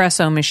fancy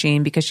espresso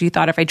machine because she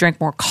thought if I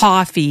drank more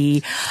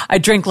coffee,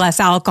 I'd drink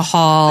less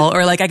alcohol,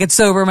 or like I could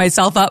sober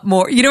myself up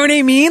more. You know what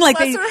I mean? Like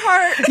Bless her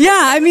heart. Yeah,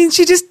 I mean,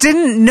 she just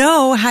didn't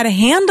know how to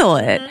handle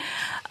it.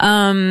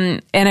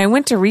 And I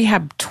went to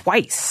rehab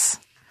twice.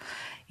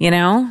 You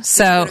know,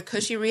 so Did you go to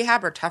cushy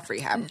rehab or tough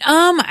rehab?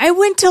 I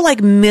went to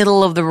like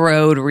middle of the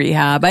road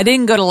rehab. I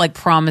didn't go to like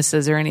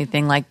Promises or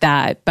anything like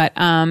that, but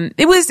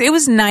it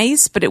was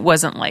nice, but it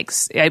wasn't like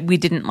we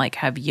didn't like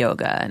have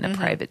yoga and a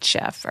private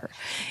chef or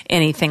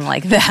anything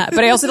like that.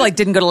 But I also like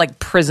didn't go to like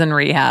prison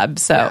rehab,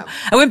 so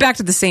I went back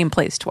to the same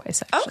place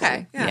twice. Actually.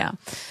 Okay, yeah.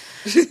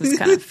 It was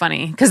kind of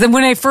funny because then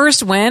when I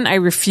first went, I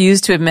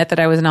refused to admit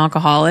that I was an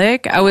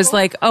alcoholic. I was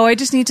like, oh, I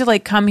just need to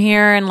like come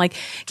here and like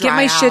get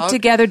my shit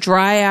together,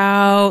 dry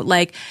out,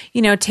 like,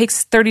 you know,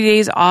 takes 30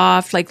 days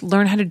off, like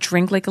learn how to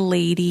drink like a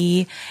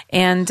lady,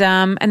 and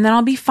then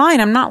I'll be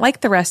fine. I'm not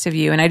like the rest of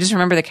you. And I just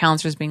remember the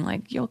counselors being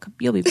like, you'll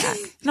be back.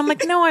 And I'm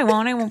like, no, I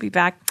won't be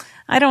back.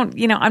 I don't,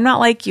 you know, I'm not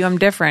like you. I'm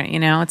different. You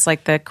know, it's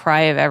like the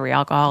cry of every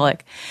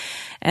alcoholic.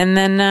 And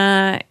then,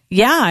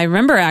 I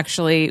remember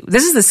actually,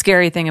 this is the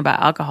scary thing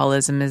about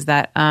alcoholism is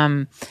that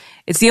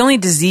it's the only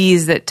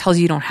disease that tells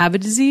you don't have a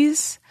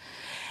disease.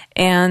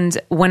 And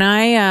when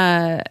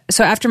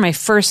so after my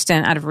first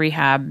stint out of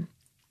rehab,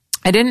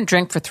 I didn't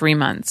drink for 3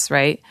 months,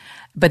 right?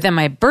 But then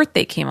my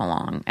birthday came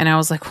along and I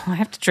was like, well, I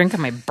have to drink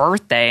on my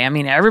birthday. I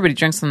mean, everybody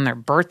drinks on their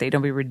birthday.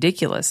 Don't be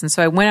ridiculous. And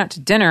so I went out to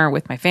dinner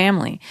with my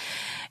family.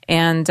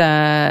 And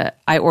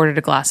I ordered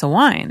a glass of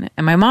wine.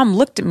 And my mom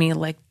looked at me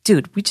like,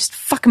 dude, we just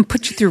fucking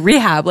put you through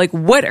rehab. Like,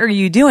 what are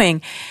you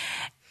doing?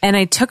 And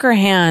I took her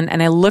hand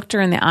and I looked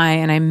her in the eye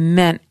and I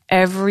meant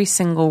every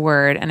single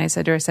word. And I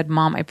said to her,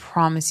 Mom, I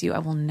promise you I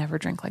will never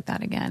drink like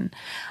that again.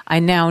 I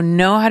now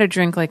know how to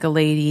drink like a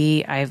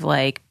lady. I've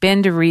like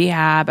been to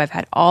rehab. I've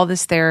had all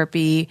this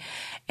therapy.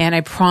 And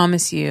I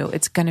promise you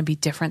it's going to be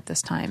different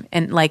this time.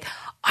 And like,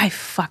 I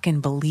fucking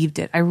believed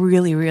it. I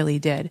really, really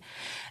did.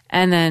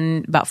 And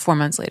then about 4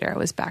 months later, I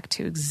was back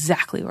to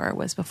exactly where I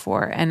was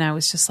before. And I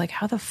was just like,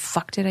 how the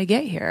fuck did I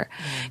get here?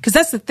 Because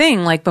that's the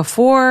thing. Like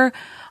before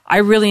I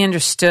really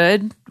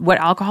understood what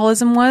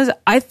alcoholism was,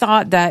 I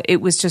thought that it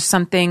was just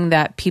something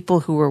that people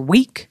who were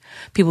weak,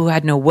 people who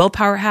had no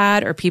willpower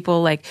had, or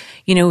people like,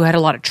 you know, who had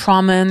a lot of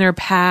trauma in their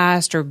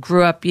past or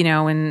grew up, you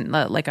know, in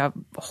like a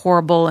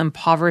horrible,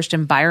 impoverished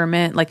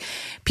environment, like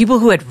people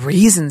who had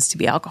reasons to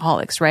be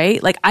alcoholics,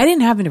 right? Like I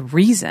didn't have a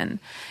reason.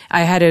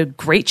 I had a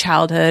great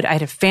childhood. I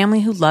had a family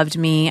who loved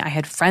me. I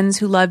had friends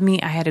who loved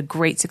me. I had a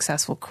great,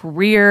 successful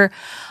career.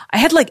 I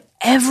had like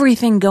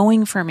everything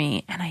going for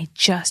me and I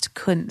just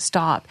couldn't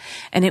stop.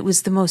 And it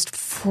was the most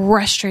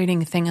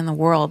frustrating thing in the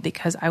world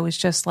because I was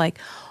just like,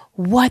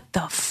 what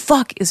the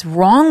fuck is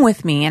wrong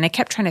with me? And I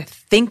kept trying to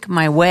think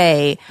my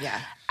way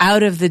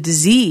out of the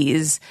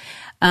disease.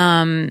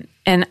 And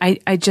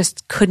I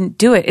just couldn't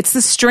do it. It's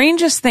the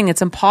strangest thing.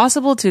 It's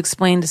impossible to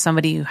explain to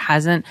somebody who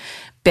hasn't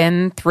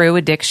been through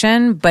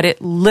addiction, but it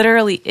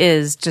literally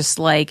is just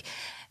like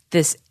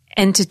this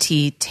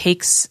entity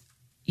takes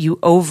you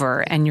over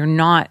and you're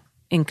not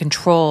in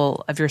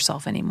control of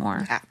yourself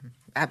anymore.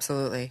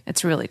 Absolutely.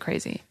 It's really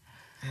crazy.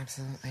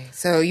 Absolutely.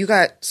 So you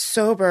got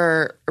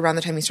sober around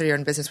the time you started your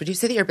own business. Would you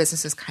say that your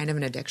business is kind of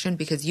an addiction?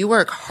 Because you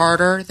work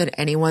harder than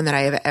anyone that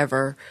I have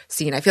ever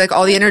seen. I feel like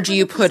all the energy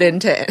you put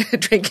into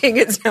drinking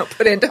is now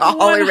put into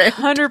Holly Rand.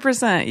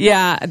 100%.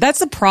 Yeah. That's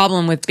the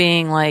problem with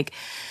being like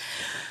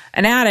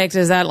an addict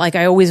is that like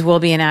I always will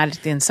be an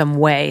addict in some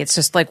way. It's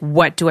just like,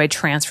 what do I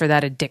transfer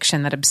that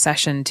addiction, that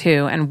obsession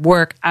to? And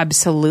work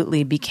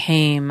absolutely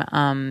became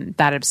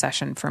that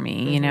obsession for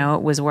me. You know,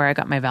 it was where I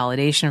got my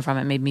validation from.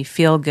 It made me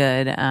feel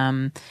good.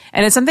 And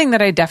it's something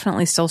that I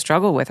definitely still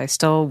struggle with. I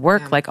still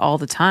work like all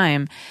the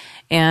time.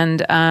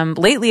 And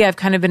lately I've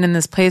kind of been in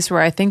this place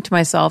where I think to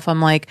myself,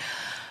 I'm like,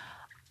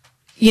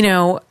 you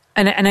know,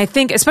 and I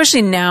think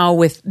especially now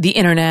with the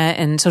internet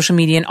and social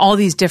media and all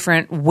these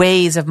different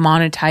ways of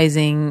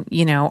monetizing,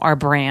 you know, our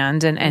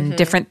brand and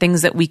different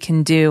things that we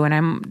can do. And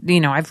I'm,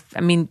 you know,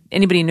 I mean,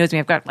 anybody who knows me,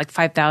 I've got like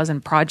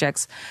 5,000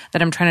 projects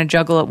that I'm trying to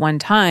juggle at one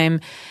time.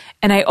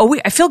 And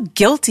I feel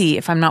guilty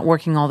if I'm not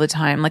working all the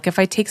time. Like if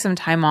I take some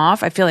time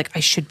off, I feel like I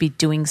should be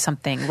doing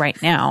something right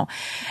now.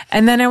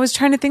 And then I was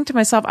trying to think to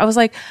myself, I was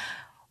like,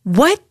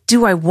 what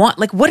do I want?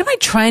 Like, what am I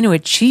trying to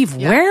achieve?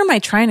 Yeah. Where am I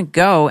trying to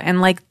go? And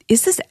like,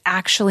 is this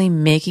actually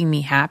making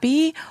me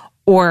happy?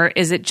 Or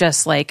is it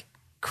just like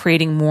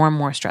creating more and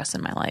more stress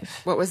in my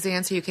life? What was the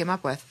answer you came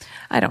up with?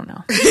 I don't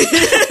know.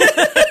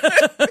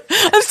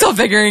 I'm still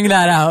figuring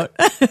that out.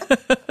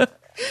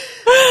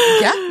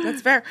 Yeah,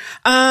 that's fair.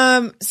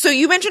 So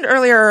you mentioned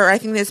earlier, I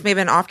think this may have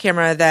been off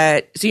camera,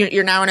 that so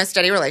you're now in a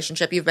steady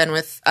relationship. You've been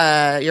with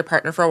your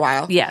partner for a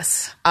while.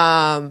 Yes.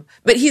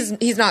 But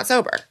he's not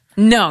sober.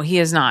 No, he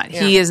is not.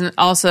 Yeah. He is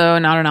also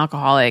not an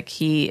alcoholic.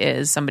 He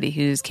is somebody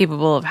who's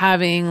capable of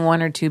having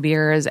 1 or 2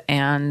 beers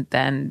and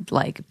then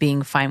like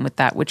being fine with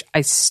that, which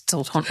I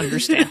still don't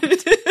understand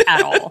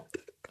at all.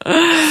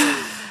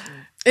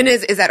 And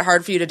is that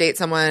hard for you to date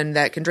someone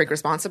that can drink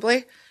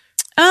responsibly?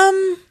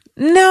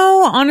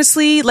 No,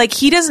 honestly, like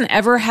he doesn't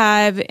ever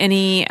have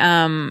any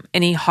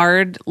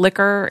hard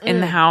liquor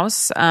in the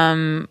house.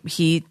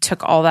 He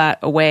took all that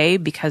away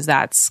because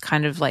that's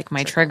kind of like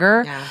my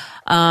trigger. Yeah.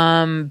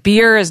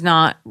 Beer is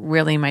not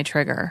really my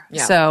trigger.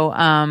 Yeah. So,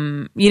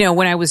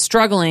 when I was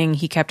struggling,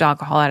 he kept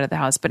alcohol out of the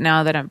house, but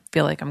now that I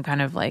feel like I'm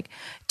kind of like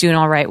doing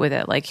all right with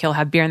it, like he'll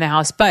have beer in the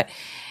house, but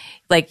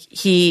like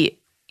he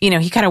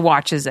kind of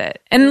watches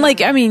it. And like,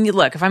 I mean,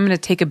 look, if I'm going to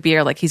take a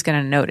beer, like he's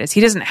going to notice. He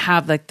doesn't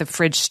have like the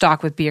fridge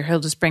stocked with beer. He'll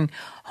just bring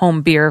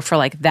home beer for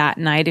like that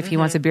night if he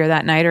wants a beer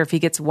that night, or if he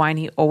gets wine,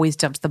 he always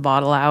dumps the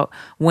bottle out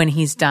when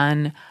he's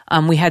done.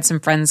 We had some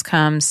friends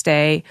come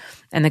stay,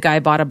 and the guy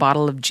bought a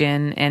bottle of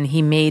gin, and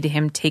he made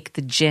him take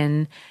the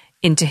gin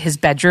into his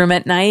bedroom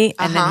at night,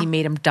 and then he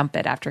made him dump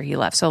it after he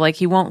left. So like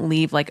he won't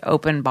leave like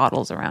open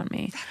bottles around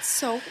me. That's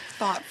so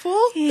thoughtful.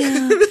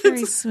 Yeah, it's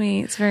very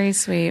sweet. It's very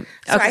sweet.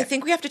 So I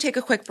think we have to take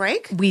a quick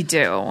break. We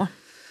do.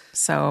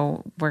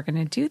 So we're going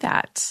to do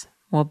that.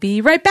 We'll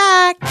be right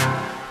back.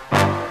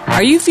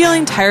 Are you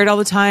feeling tired all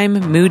the time,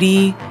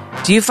 moody?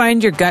 Do you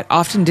find your gut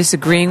often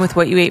disagreeing with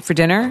what you ate for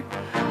dinner?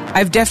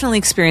 I've definitely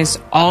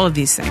experienced all of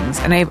these things,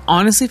 and I've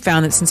honestly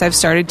found that since I've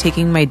started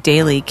taking my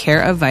daily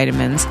Care of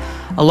vitamins,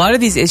 a lot of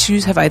these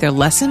issues have either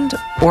lessened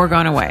or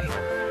gone away.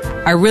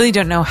 I really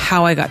don't know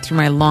how I got through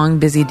my long,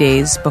 busy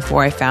days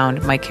before I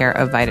found my Care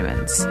of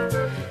vitamins.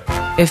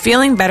 If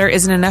feeling better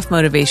isn't enough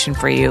motivation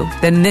for you,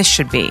 then this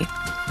should be.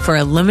 For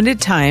a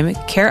limited time,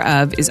 Care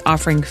of is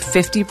offering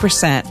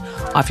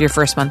 50% off your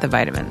first month of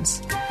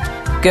vitamins.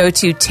 Go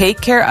to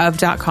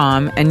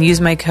takecareof.com and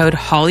use my code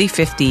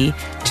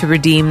HOLLY50 to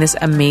redeem this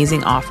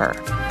amazing offer.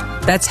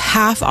 That's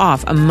half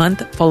off a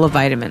month full of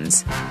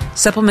vitamins.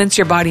 Supplements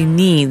your body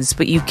needs,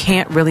 but you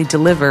can't really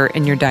deliver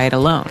in your diet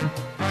alone.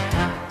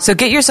 So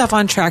get yourself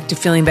on track to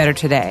feeling better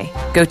today.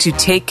 Go to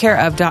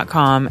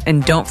takecareof.com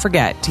and don't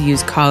forget to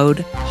use code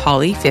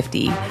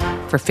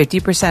HOLLY50 for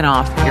 50%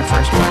 off your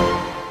first one.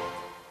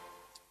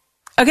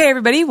 Okay,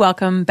 everybody,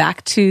 welcome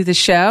back to the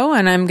show,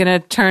 and I'm going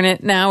to turn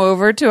it now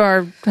over to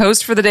our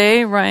host for the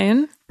day,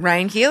 Ryan.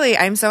 Ryan Keeley,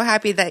 I'm so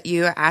happy that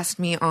you asked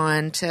me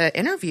on to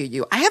interview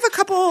you. I have a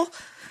couple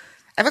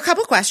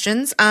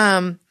questions.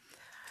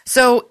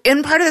 So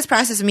in part of this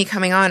process of me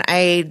coming on,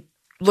 I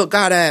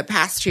got a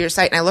pass to your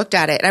site and I looked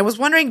at it, and I was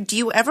wondering, do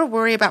you ever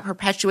worry about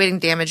perpetuating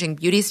damaging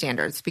beauty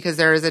standards because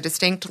there is a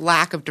distinct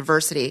lack of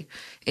diversity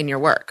in your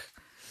work?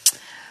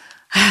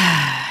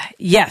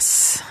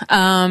 Yes.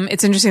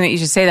 It's interesting that you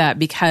should say that,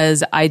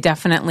 because I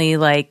definitely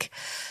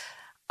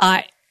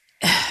I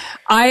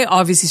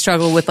obviously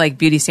struggle with like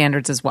beauty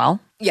standards as well.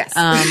 Yes.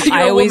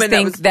 I always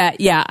think that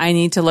I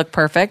need to look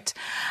perfect.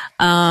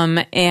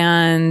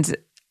 And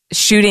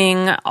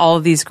shooting all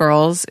of these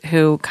girls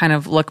who kind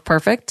of look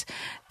perfect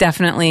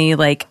definitely,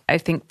 like, I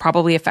think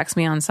probably affects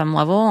me on some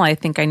level. I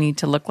think I need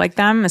to look like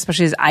them,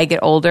 especially as I get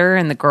older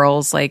and the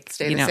girls stay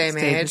the same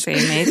age.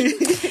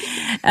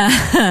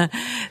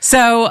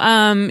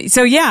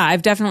 So yeah,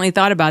 I've definitely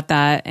thought about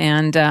that,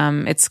 and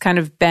it's kind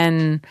of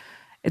been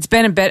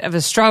a bit of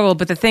a struggle.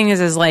 But the thing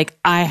is like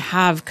I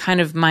have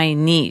kind of my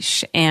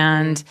niche,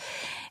 and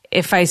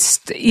if I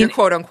your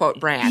quote unquote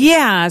brand,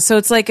 yeah. So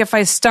it's like if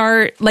I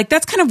start, like,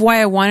 that's kind of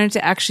why I wanted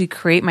to actually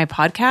create my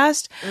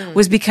podcast,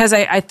 was because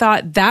I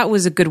thought that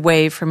was a good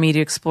way for me to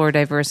explore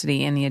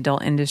diversity in the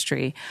adult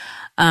industry.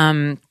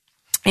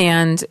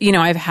 And,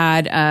 I've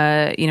had,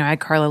 I had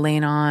Carla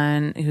Lane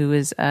on, who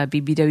is a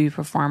BBW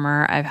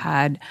performer. I've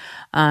had,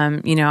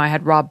 I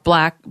had Rob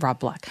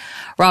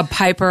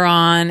Piper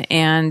on,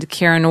 and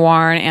Kara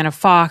Noir and Anna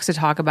Fox to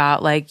talk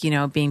about,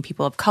 being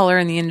people of color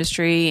in the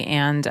industry,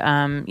 and,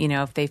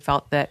 if they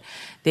felt that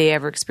they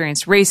ever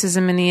experienced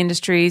racism in the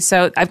industry.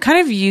 So I've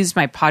kind of used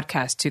my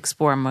podcast to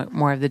explore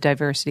more of the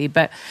diversity.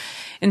 But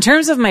in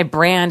terms of my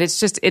brand,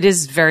 it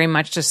is very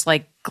much just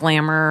like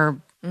glamour.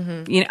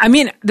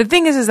 Mm-hmm. The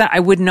thing is that I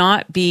would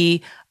not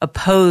be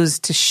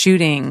opposed to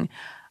shooting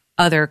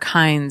other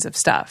kinds of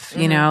stuff,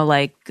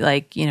 like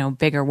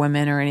bigger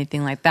women or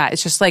anything like that.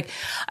 It's just like,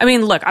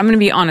 look, I'm going to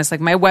be honest,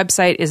 like my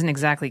website isn't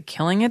exactly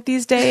killing it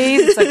these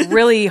days. It's like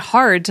really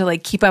hard to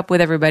like keep up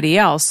with everybody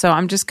else. So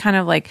I'm just kind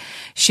of like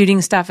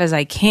shooting stuff as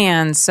I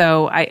can.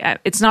 So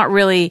it's not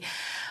really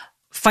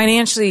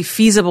financially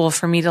feasible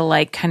for me to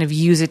like kind of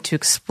use it to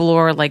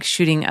explore like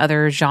shooting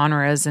other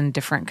genres and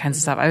different kinds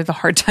of stuff. I have a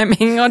hard time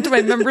hanging on to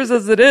my members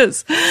as it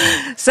is.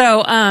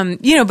 So,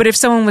 but if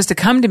someone was to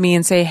come to me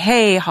and say,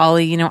 hey,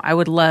 Holly, I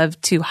would love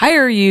to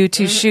hire you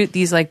to shoot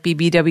these like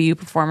BBW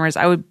performers,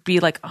 I would be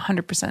like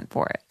 100%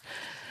 for it.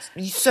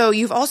 So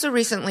you've also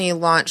recently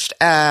launched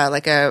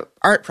like a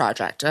art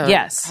project.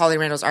 Yes. Holly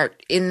Randall's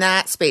art. In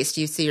that space,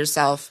 do you see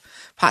yourself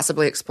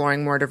possibly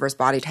exploring more diverse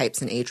body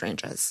types and age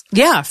ranges?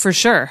 Yeah, for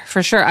sure.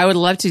 For sure. I would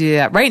love to do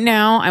that. Right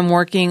now, I'm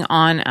working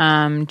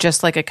on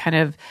just like a kind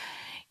of,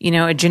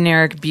 a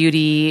generic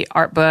beauty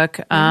art book,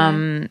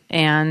 and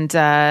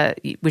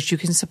which you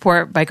can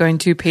support by going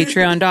to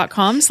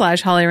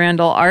patreon.com/Holly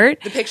Randall Art.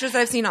 The pictures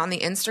that I've seen on the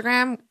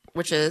Instagram,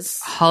 which is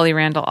Holly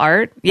Randall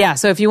Art. Yeah.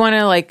 So if you want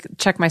to like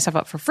check my stuff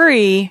out for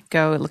free,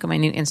 go look at my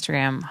new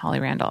Instagram, Holly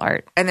Randall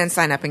Art. And then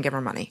sign up and give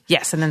her money.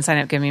 Yes. And then sign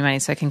up, give me money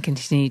so I can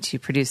continue to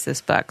produce this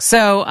book.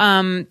 So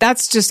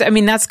that's just,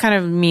 that's kind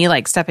of me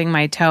like stepping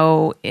my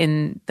toe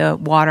in the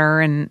water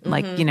and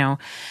like,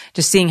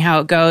 just seeing how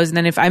it goes. And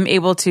then if I'm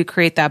able to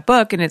create that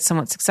book and it's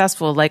somewhat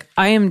successful, like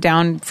I am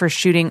down for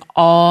shooting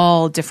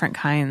all different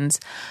kinds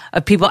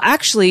of people.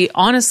 Actually,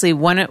 honestly,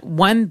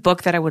 one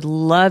book that I would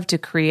love to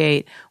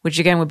create, which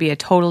again would be a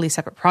totally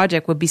separate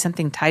project, would be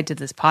something tied to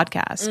this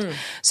podcast.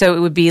 So it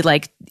would be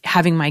like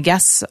having my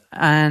guests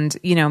and,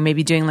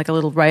 maybe doing like a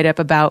little write-up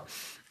about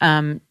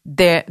them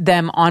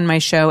on my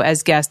show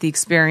as guests, the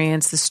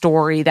experience, the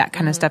story, that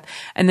kind of stuff.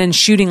 And then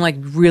shooting like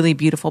really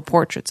beautiful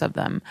portraits of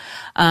them.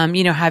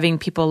 Having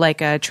people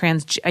like I've had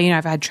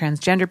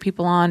transgender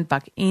people on,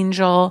 Buck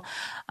Angel,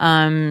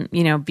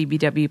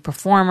 BBW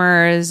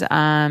performers.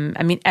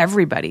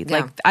 Everybody. Yeah.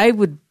 Like I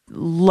would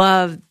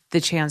love the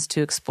chance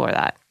to explore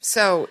that.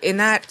 So in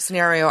that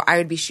scenario, I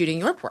would be shooting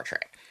your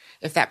portrait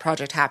if that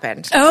project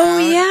happened. Oh,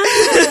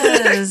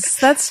 yes.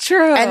 That's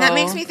true. And that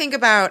makes me think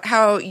about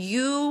how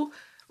you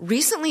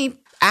recently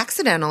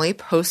accidentally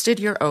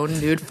posted your own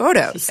nude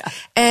photos. Yeah.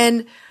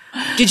 And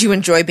did you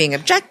enjoy being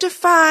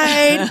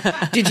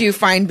objectified? Did you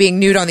find being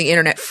nude on the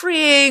internet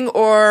freeing?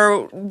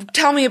 Or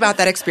tell me about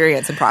that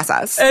experience and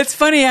process. It's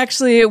funny,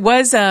 actually. It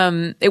was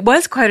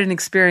quite an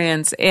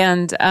experience.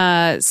 And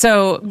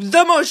so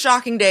the most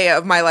shocking day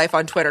of my life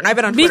on Twitter. And I've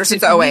been on Twitter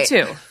since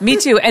 2008. Me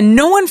too. And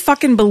no one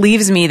fucking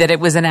believes me that it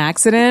was an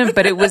accident,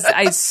 but it was,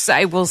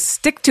 I will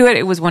stick to it.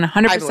 It was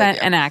 100%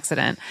 an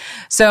accident.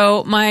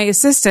 So my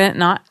assistant,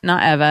 not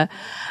Eva,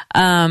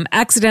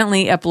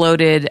 accidentally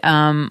uploaded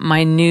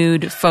my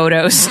nude photos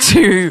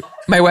to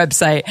my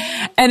website.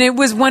 And it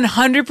was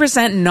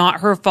 100%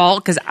 not her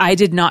fault because I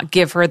did not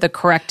give her the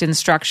correct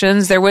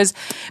instructions. There was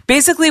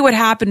basically what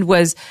happened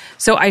was,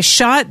 so I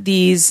shot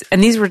these,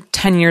 and these were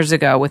 10 years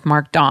ago with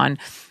Mark Dawn.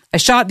 I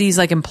shot these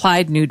like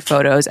implied nude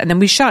photos, and then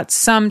we shot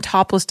some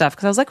topless stuff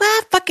because I was like,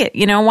 fuck it.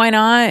 Why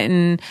not?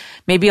 And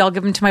maybe I'll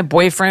give them to my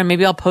boyfriend.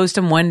 Maybe I'll post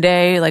them one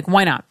day. Like,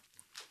 why not?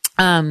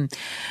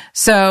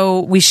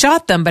 So we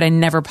shot them, but I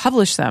never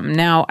published them.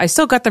 Now I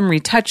still got them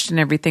retouched and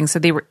everything. So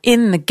they were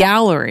in the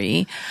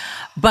gallery,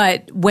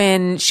 but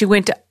when she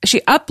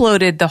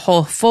uploaded the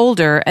whole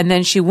folder and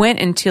then she went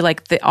into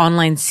like the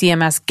online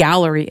CMS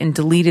gallery and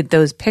deleted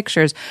those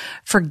pictures,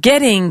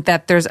 forgetting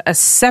that there's a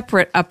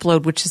separate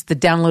upload, which is the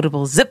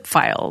downloadable zip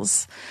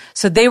files.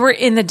 So they were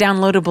in the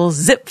downloadable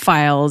zip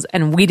files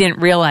and we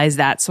didn't realize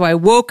that. So I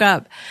woke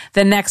up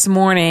the next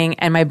morning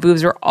and my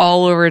boobs were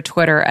all over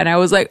Twitter and I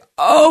was like,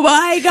 oh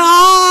my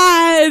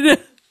God.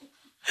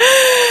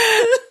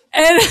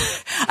 And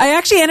I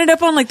actually ended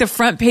up on like the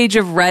front page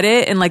of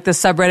Reddit and like the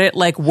subreddit,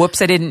 like,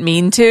 whoops, I didn't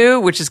mean to,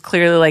 which is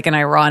clearly like an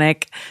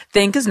ironic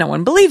thing because no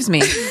one believes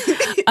me.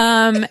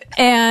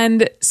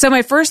 And so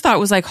my first thought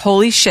was like,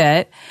 holy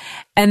shit.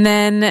 And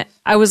then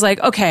I was like,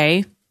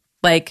 okay,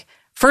 like,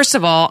 first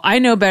of all, I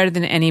know better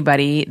than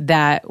anybody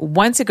that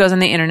once it goes on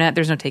the internet,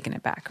 there's no taking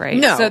it back, right?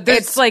 No. So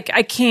there's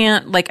I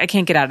can't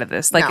get out of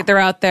this. Like, they're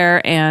out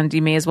there and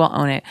you may as well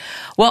own it.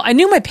 Well, I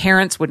knew my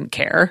parents wouldn't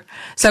care.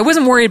 So I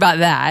wasn't worried about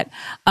that.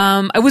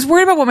 I was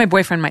worried about what my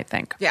boyfriend might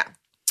think. Yeah.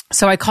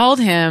 So I called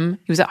him.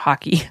 He was at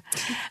hockey.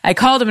 I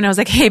called him and I was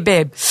like, hey,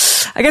 babe,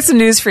 I got some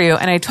news for you.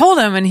 And I told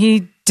him and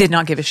he did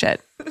not give a shit.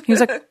 He was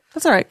like,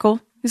 that's all right, cool.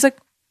 He's like,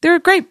 they're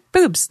great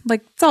boobs.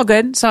 Like, it's all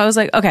good. So I was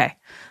like, okay.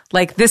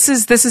 Like, this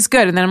is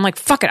good. And then I'm like,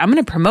 fuck it. I'm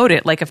going to promote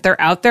it. Like, if they're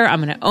out there,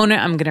 I'm going to own it.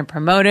 I'm going to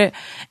promote it.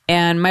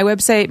 And my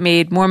website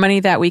made more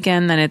money that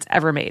weekend than it's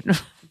ever made.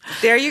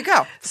 There you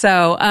go.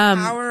 So,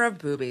 power of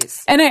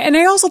boobies. And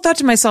I also thought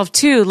to myself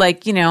too,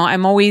 like,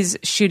 I'm always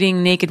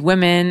shooting naked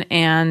women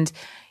and,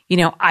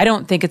 I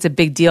don't think it's a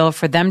big deal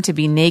for them to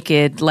be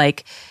naked.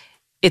 Like,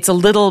 it's a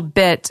little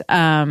bit,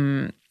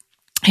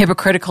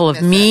 hypocritical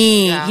of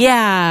me,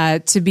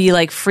 to be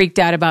like freaked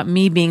out about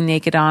me being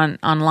naked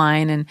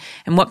online and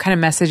what kind of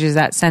message is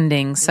that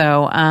sending?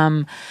 So,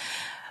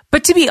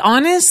 but to be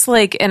honest,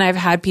 like, and I've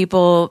had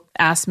people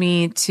ask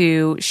me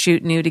to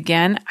shoot nude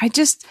again. I'm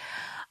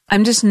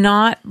just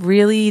not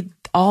really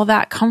all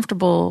that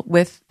comfortable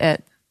with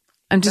it.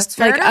 I'm just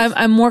like,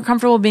 I'm more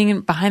comfortable being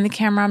behind the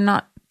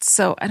camera.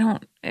 I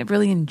don't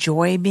really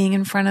enjoy being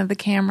in front of the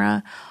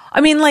camera.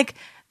 I mean, like,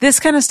 this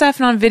kind of stuff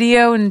and on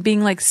video and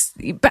being like,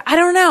 but I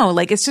don't know.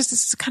 Like,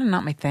 it's kind of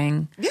not my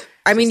thing. Yeah.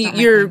 I mean,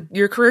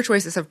 your career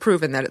choices have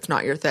proven that it's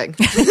not your thing.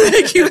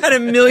 Like, you had a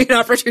million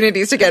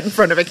opportunities to get in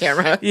front of a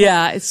camera.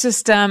 Yeah. It's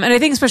just, and I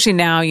think especially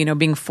now,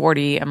 being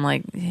 40, I'm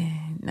like,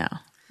 no.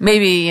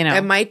 Maybe,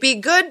 It might be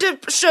good to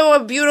show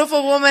a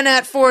beautiful woman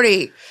at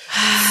 40.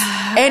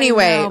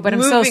 Anyway, but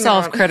I'm so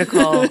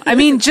self-critical. I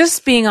mean,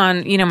 just being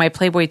on, my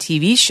Playboy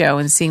TV show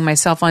and seeing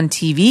myself on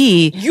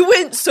TV. You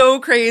went so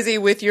crazy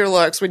with your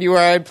looks when you were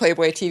on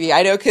Playboy TV.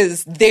 I know,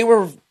 because they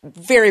were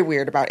very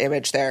weird about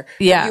image there.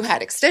 Yeah. You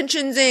had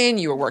extensions in,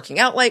 you were working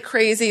out like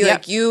crazy. Yep.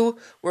 Like you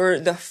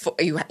were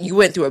you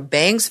went through a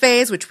bangs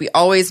phase, which we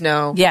always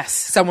know. Yes.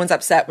 Someone's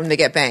upset when they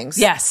get bangs.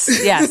 Yes.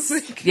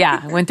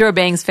 Yeah. Went through a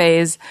bangs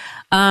phase.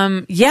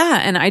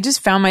 And I just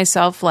found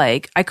myself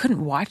like, I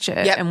couldn't watch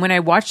it. Yep. And when I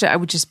watched it, I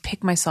would just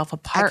pick myself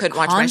apart. I couldn't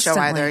watch my show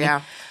either,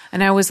 yeah.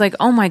 And I was like,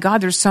 oh my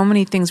God, there's so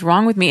many things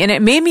wrong with me. And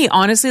it made me,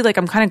 honestly, like,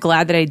 I'm kind of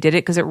glad that I did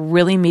it, because it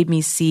really made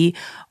me see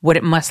what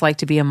it must like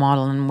to be a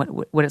model and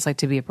what it's like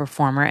to be a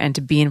performer and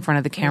to be in front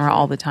of the camera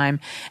all the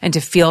time and to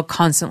feel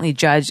constantly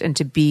judged and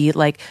to be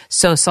like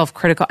so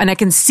self-critical. And I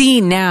can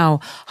see now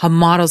how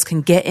models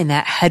can get in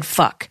that head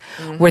fuck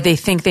where they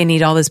think they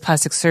need all this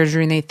plastic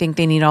surgery and they think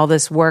they need all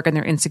this work and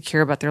they're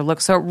insecure about their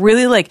look. So it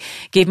really like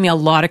gave me a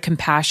lot of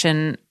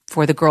compassion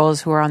for the girls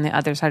who are on the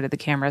other side of the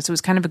camera. So it was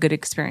kind of a good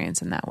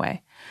experience in that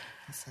way.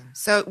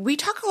 So we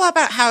talk a lot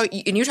about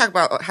and you talk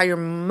about how your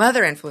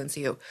mother influenced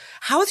you.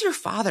 How has your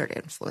father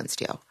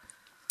influenced you?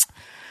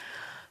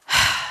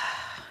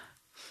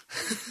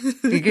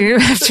 You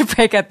have to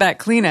break out that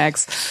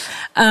Kleenex.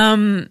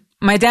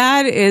 My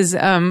dad is,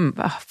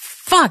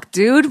 fuck,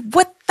 dude.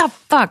 What the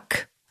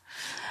fuck?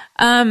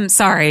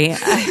 Sorry.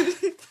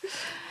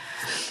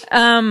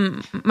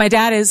 My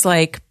dad is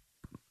like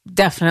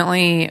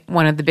definitely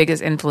one of the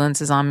biggest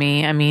influences on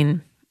me. I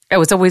mean, I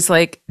was always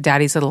like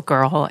daddy's little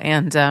girl,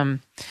 and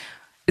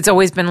it's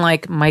always been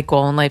like my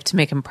goal in life to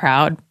make him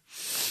proud.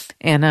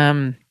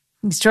 And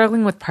he's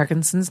struggling with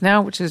Parkinson's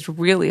now, which is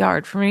really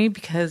hard for me,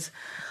 because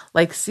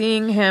like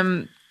seeing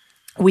him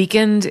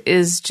weakened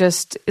is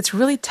just, it's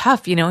really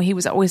tough. He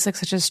was always like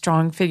such a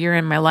strong figure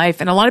in my life.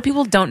 And a lot of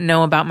people don't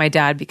know about my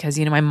dad because,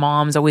 my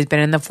mom's always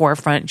been in the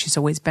forefront. She's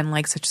always been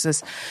like such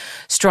this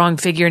strong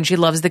figure, and she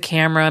loves the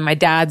camera. My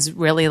dad's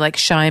really like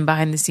shy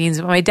behind the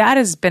scenes. But my dad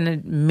has been a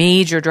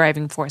major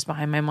driving force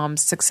behind my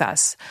mom's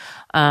success.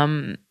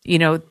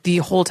 The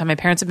whole time my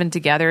parents have been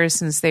together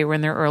since they were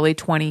in their early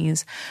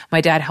 20s. My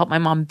dad helped my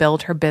mom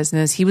build her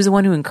business. He was the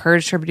one who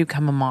encouraged her to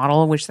become a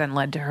model, which then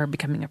led to her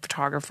becoming a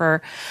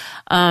photographer.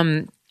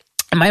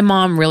 My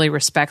mom really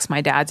respects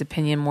my dad's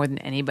opinion more than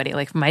anybody.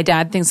 Like, if my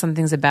dad thinks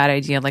something's a bad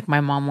idea, like, my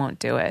mom won't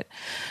do it.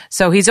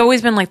 So he's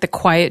always been like the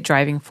quiet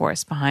driving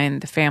force behind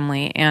the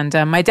family. And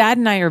my dad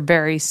and I are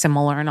very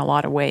similar in a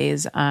lot of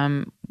ways.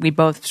 We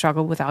both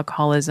struggle with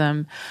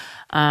alcoholism.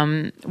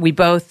 We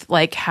both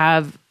like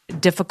have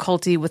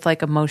difficulty with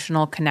like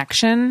emotional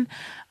connection.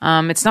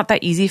 It's not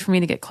that easy for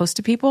me to get close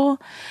to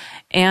people.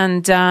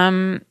 And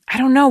I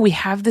don't know, we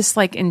have this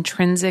like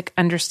intrinsic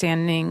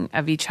understanding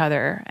of each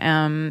other.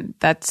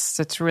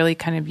 That's really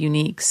kind of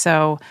unique.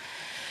 So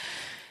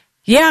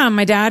yeah,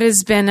 my dad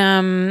has been,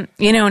 and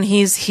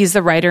he's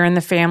the writer in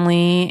the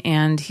family,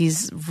 and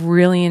he's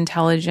really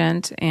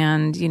intelligent.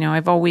 And,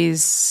 I've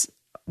always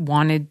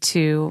wanted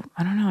to,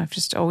 I don't know, I've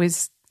just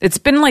always, it's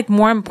been like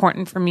more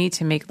important for me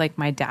to make like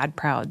my dad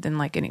proud than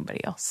like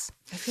anybody else.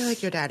 I feel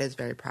like your dad is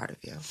very proud of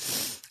you.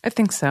 I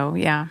think so.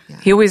 Yeah.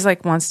 He always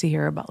like wants to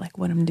hear about like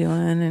what I'm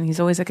doing, and he's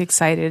always like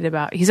excited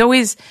about, he's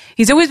always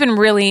been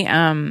really,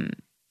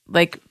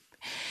 like,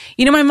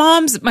 my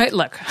mom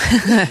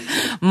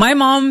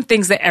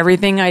thinks that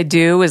everything I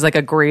do is like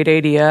a great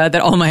idea,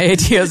 that all my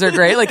ideas are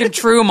great, like in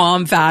true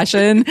mom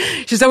fashion.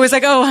 She's always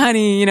like, oh,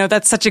 honey,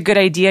 that's such a good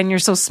idea and you're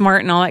so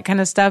smart and all that kind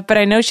of stuff. But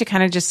I know she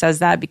kind of just says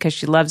that because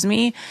she loves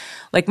me.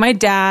 Like, my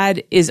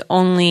dad is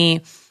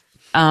only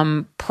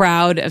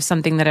proud of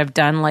something that I've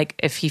done, like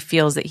if he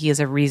feels that he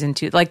has a reason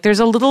to. Like, there's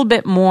a little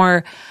bit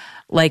more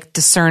like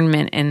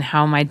discernment in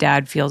how my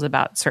dad feels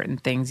about certain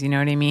things. You know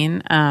what I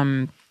mean?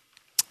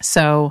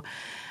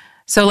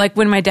 So like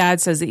when my dad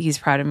says that he's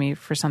proud of me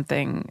for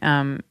something,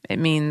 it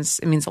means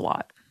a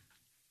lot.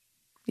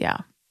 Yeah.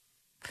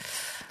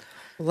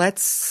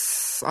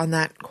 Let's, on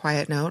that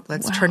quiet note,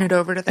 let's turn it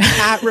over to the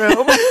chat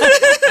room.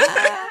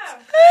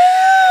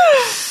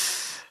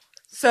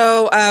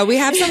 So we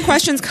have some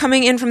questions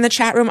coming in from the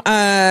chat room.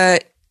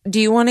 Do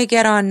you want to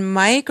get on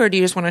mic, or do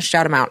you just want to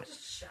shout them out?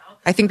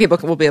 I think people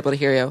will be able to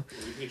hear you.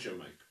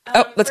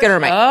 Oh, let's get her a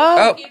mic.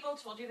 Oh. People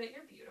told you that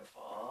you're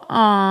beautiful.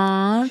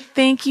 Aw,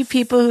 thank you,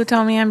 people who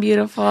tell me I'm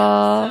beautiful.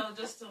 So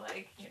just to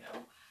like,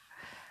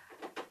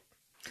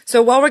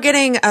 So while we're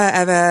getting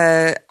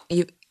Eva.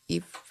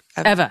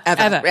 Eva.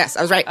 Yes,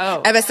 I was right.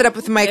 Oh. Eva, sit up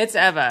with the mic. It's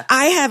Eva.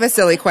 I have a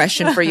silly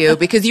question for you,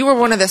 because you were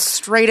one of the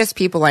straightest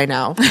people I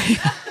know.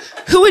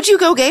 Who would you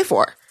go gay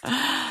for?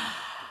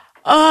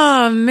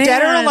 Oh, man.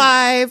 Dead or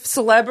alive,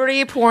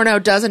 celebrity, porno,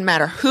 doesn't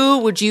matter. Who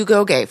would you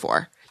go gay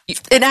for?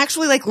 And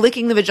actually, like,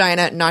 licking the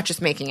vagina, not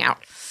just making out.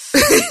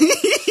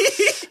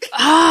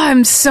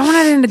 I'm so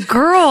not into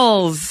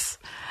girls.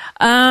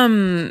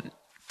 God,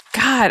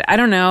 I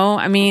don't know.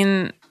 I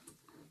mean,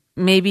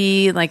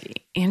 maybe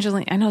like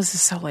Angelina. I know this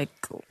is so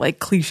like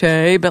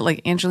cliche, but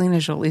like Angelina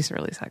Jolie's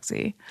really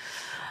sexy.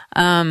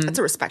 That's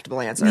a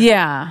respectable answer.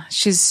 Yeah,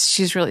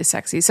 she's really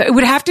sexy. So it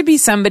would have to be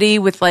somebody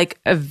with like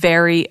a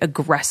very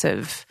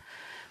aggressive,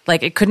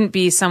 like it couldn't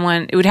be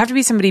someone, it would have to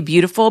be somebody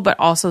beautiful, but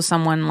also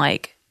someone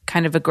like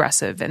kind of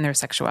aggressive in their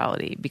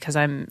sexuality, because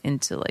I'm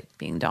into like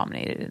being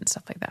dominated and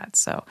stuff like that.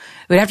 So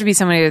it would have to be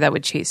somebody that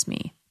would chase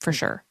me for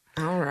sure.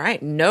 All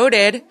right.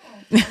 Noted.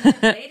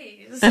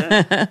 Ladies.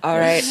 All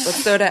right.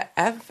 Let's go to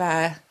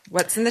Eva.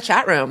 What's in the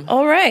chat room?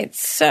 All right.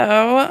 So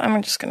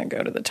I'm just going to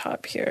go to the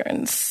top here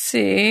and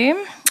see.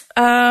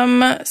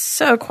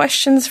 So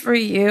questions for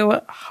you,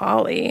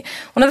 Holly.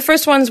 One of the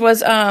first ones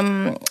was,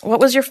 what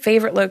was your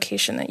favorite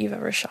location that you've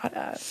ever shot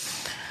at?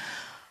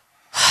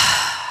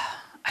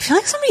 I feel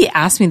like somebody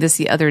asked me this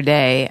the other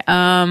day.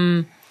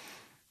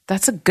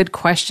 That's a good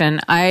question.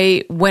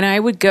 When I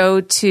would go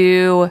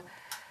to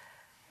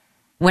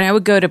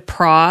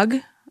Prague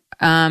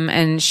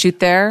and shoot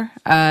there,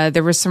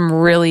 there was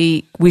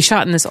we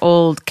shot in this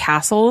old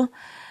castle.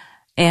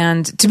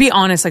 And to be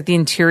honest, like the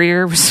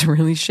interior was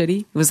really shitty.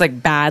 It was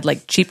like bad,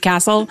 like cheap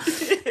castle,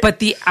 but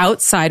the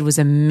outside was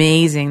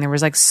amazing. There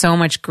was like so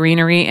much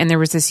greenery, and there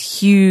was this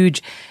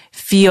huge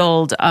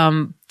field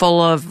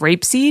full of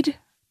rapeseed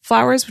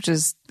flowers, which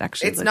is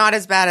actually It's not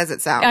as bad as it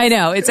sounds. I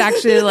know. It's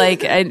actually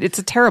like it's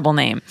a terrible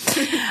name.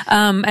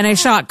 And I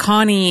shot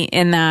Connie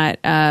in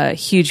that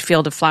huge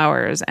field of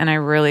flowers, and I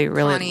really,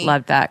 really Connie.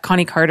 loved that.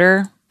 Connie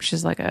Carter,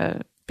 she's like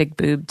a big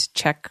boobed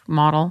Czech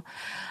model.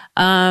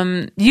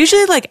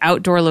 Usually like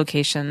outdoor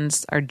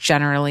locations are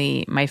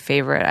generally my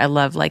favorite. I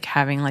love like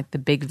having like the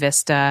big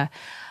vista.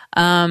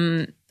 You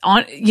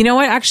know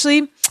what?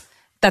 Actually,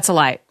 that's a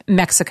lie.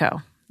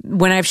 Mexico.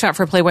 When I've shot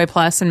for Playboy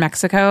Plus in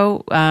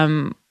Mexico,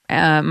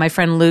 my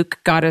friend Luke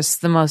got us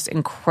the most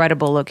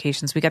incredible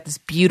locations. We got this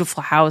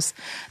beautiful house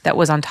that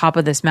was on top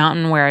of this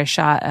mountain where I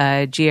shot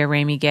Gia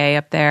Ramey Gay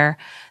up there.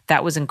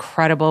 That was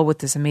incredible with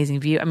this amazing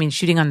view. I mean,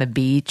 shooting on the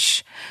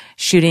beach,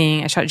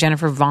 I shot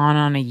Jennifer Vaughn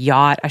on a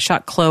yacht. I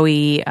shot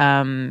Chloe.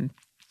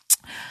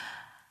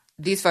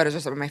 These photos are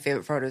some of my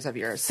favorite photos of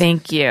yours.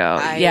 Thank you.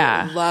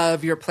 I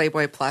love your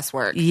Playboy Plus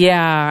work. Yeah,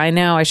 I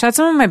know. I shot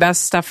some of my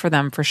best stuff for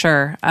them for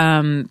sure.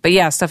 But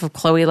yeah, stuff of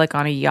Chloe like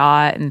on a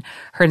yacht, and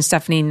her and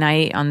Stephanie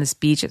Knight on this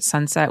beach at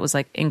sunset was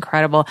like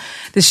incredible.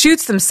 The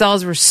shoots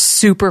themselves were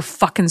super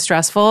fucking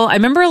stressful. I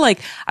remember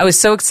like I was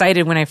so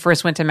excited when I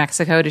first went to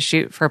Mexico to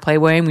shoot for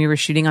Playboy, and we were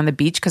shooting on the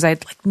beach because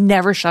I'd like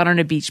never shot on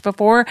a beach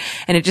before,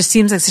 and it just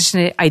seems like such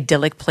an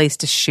idyllic place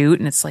to shoot,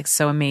 and it's like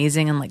so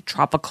amazing and like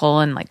tropical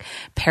and like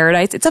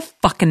paradise. It's a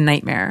fucking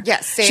nightmare.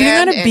 Yeah, sand shooting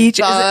on a and beach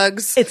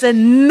bugs. it's a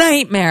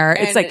nightmare.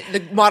 And it's like the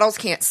models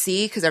can't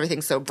see because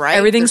everything's so bright.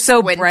 everything's They're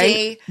so squinty.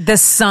 bright. The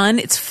sun,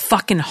 it's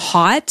fucking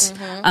hot.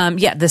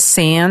 Yeah, the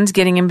sand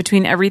getting in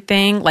between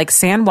everything. Like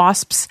sand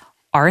wasps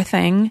are a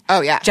thing.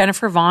 Oh, yeah.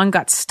 Jennifer Vaughn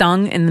got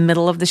stung in the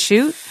middle of the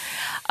shoot.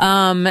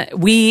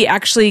 We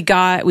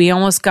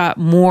almost got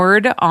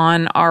moored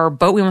on our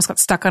boat. We almost got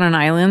stuck on an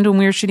island when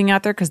we were shooting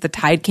out there because the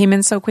tide came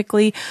in so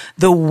quickly.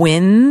 The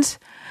wind.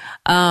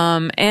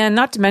 And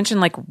not to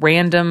mention like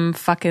random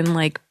fucking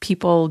like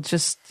people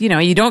just,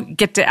 you don't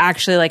get to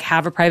actually like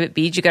have a private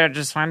beach. You got to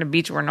just find a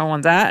beach where no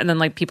one's at. And then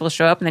like people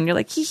show up and then you're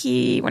like, hee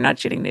hee, we're not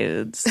shooting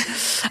nudes.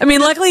 I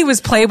mean, luckily it was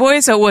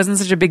Playboy, so it wasn't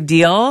such a big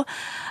deal.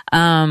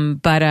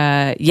 But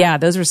yeah,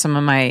 those were some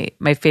of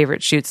my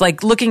favorite shoots.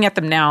 Like looking at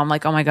them now, I'm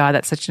like, oh my God,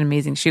 that's such an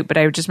amazing shoot. But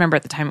I just remember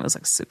at the time it was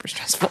like super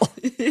stressful.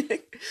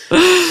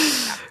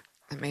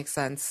 That makes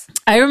sense.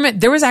 I remember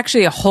there was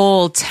actually a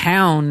whole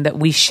town that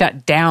we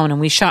shut down,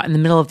 and we shot in the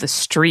middle of the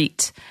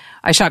street.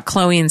 I shot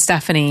Chloe and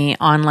Stephanie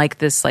on like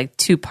this like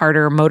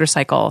 2-parter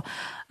motorcycle.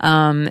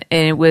 And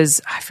it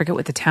was, I forget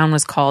what the town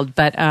was called,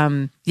 but,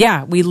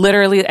 yeah, we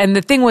literally, and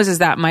the thing was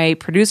that my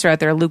producer out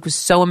there, Luke, was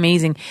so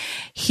amazing.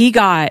 He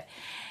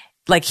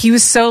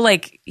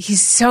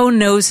so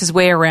knows his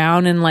way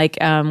around and like,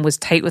 was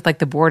tight with like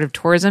the board of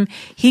tourism.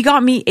 He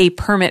got me a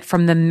permit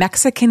from the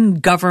Mexican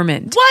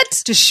government. What?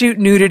 To shoot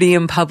nudity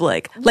in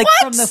public. Like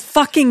What? from the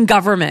fucking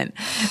government.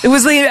 It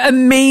was like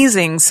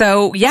amazing.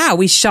 So yeah,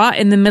 we shot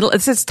in the middle,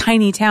 it's this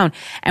tiny town,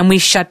 and we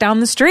shut down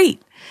the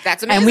street.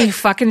 That's amazing. And we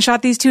fucking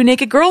shot these 2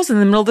 naked girls in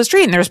the middle of the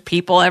street, and there's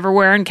people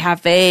everywhere in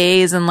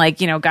cafes and like,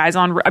 guys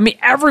on, I mean,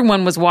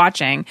 everyone was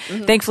watching.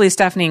 Thankfully,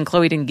 Stephanie and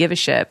Chloe didn't give a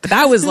shit, but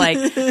that was like,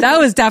 that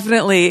was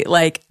definitely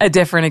like a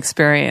different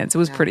experience. It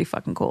was pretty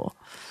fucking cool.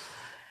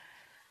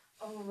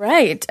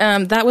 Right.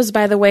 That was,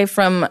 by the way,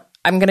 from,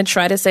 I'm going to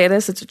try to say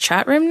this. It's a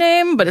chat room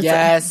name, but it's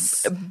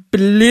Yes.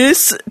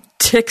 Bliss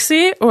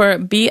Tixi or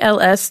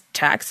BLS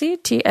Taxi,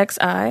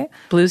 TXI.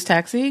 Blues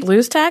Taxi?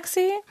 Blues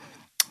Taxi.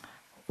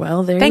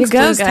 Well, there Thanks, you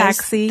go, Blues guys.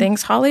 Taxi.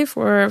 Thanks, Holly,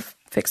 for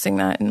fixing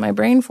that in my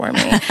brain for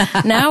me.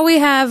 Now we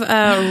have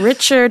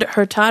Richard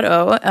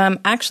Hurtado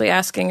actually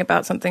asking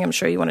about something I'm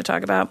sure you want to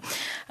talk about.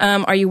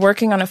 Are you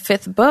working on a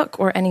 5th book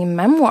or any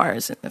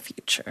memoirs in the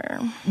future?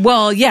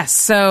 Well, yes.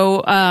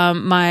 So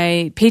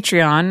my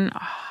Patreon,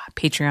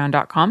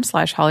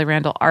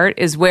 patreon.com/HollyRandallArt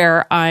is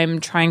where I'm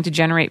trying to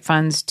generate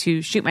funds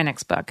to shoot my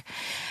next book.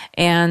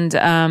 And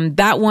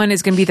that one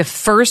is going to be the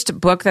first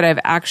book that I've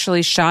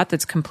actually shot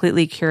that's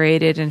completely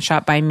curated and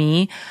shot by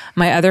me.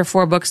 My other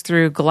 4 books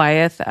through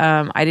Goliath,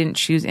 I didn't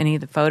choose any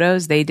of the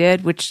photos. They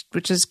did, which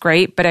is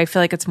great, but I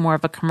feel like it's more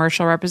of a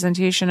commercial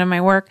representation of my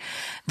work.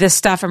 This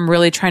stuff, I'm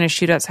really trying to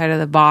shoot outside of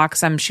the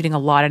box. I'm shooting a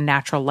lot of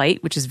natural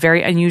light, which is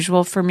very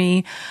unusual for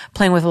me,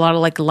 playing with a lot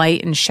of like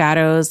light and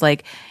shadows,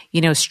 like,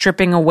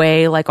 stripping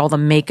away like all the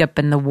makeup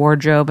and the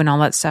wardrobe and all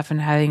that stuff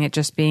and having it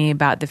just being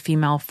about the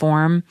female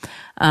form.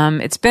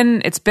 It's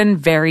been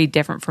very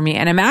different for me.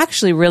 And I'm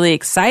actually really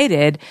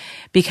excited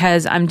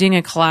because I'm doing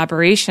a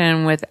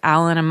collaboration with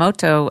Alan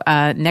Emoto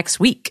next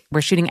week.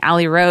 We're shooting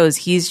Ali Rose.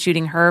 He's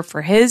shooting her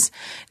for his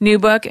new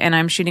book and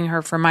I'm shooting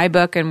her for my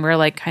book. And we're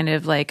like kind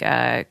of like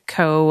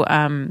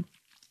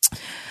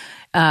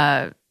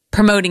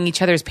promoting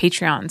each other's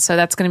Patreon. So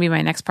that's going to be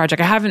my next project.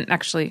 I haven't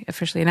actually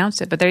officially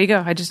announced it, but there you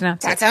go. I just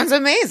announced it. That sounds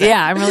amazing.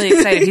 Yeah, I'm really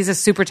excited. He's a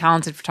super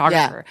talented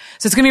photographer. Yeah.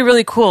 So it's going to be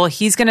really cool.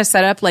 He's going to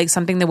set up like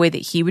something the way that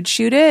he would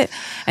shoot it.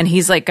 And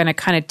he's like going to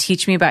kind of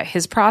teach me about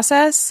his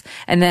process.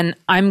 And then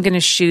I'm going to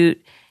shoot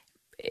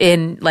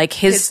in like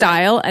his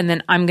style. And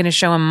then I'm going to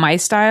show him my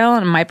style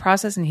and my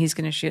process. And he's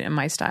going to shoot in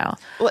my style.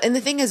 Well, and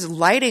the thing is,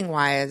 lighting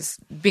wise,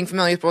 being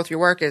familiar with both your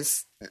work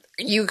is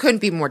you couldn't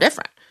be more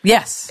different.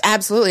 Yes,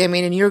 absolutely. I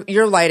mean, and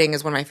your lighting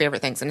is one of my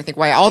favorite things, and I think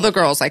why all the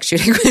girls like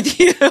shooting with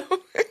you.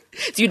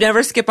 Do you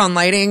never skip on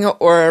lighting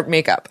or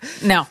makeup?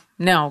 No.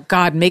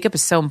 God, makeup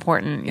is so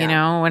important. You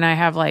know, when I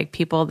have like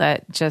people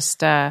that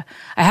just, I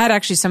had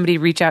actually somebody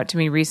reach out to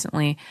me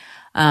recently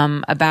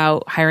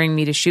about hiring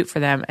me to shoot for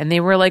them, and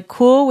they were like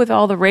cool with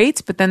all the rates,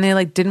 but then they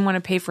like didn't want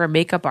to pay for a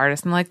makeup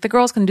artist. And like the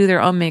girls can do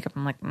their own makeup.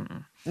 I'm like,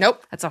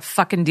 nope, that's a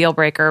fucking deal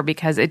breaker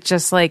because it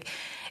just like.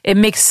 It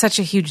makes such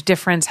a huge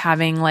difference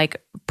having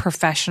like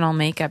professional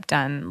makeup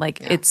done. Like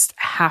it's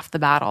half the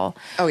battle.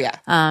 Oh yeah.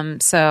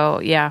 So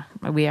yeah,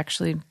 we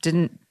actually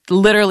didn't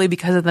literally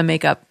because of the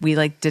makeup, we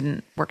like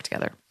didn't work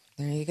together.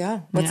 There you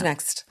go. What's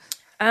next?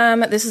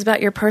 This is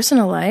about your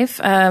personal life.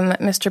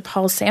 Mr.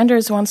 Paul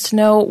Sanders wants to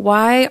know,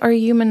 why are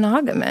you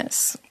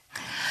monogamous?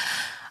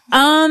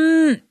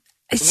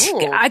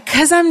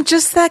 Because I'm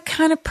just that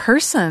kind of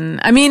person.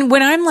 I mean,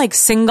 when I'm like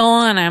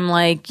single and I'm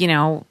like,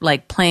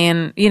 like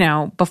playing,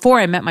 before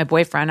I met my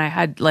boyfriend, I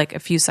had like a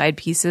few side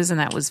pieces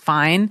and that was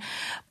fine.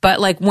 But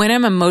like when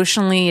I'm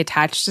emotionally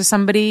attached to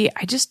somebody,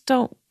 I just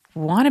don't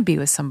want to be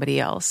with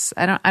somebody else.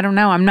 I don't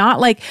know. I'm not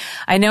like,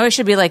 I know I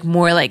should be like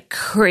more like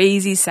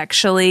crazy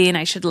sexually and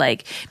I should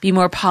like be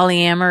more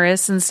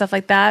polyamorous and stuff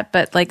like that.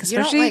 But like, especially.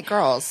 You don't like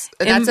girls.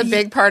 And that's a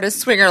big part of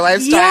swinger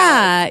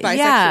lifestyle.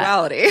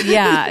 Bisexuality.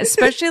 Yeah.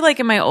 Especially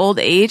like in my old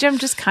age, I'm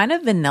just kind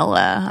of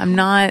vanilla.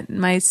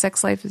 My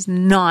sex life is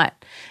not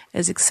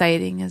as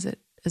exciting as it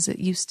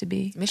used to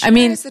be.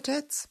 Missionaries the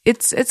tits.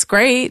 It's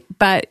great,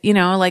 but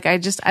like I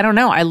don't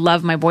know. I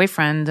love my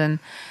boyfriend and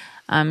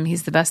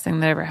he's the best thing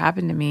that ever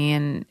happened to me.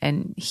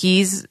 And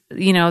he's,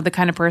 the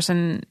kind of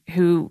person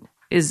who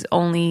does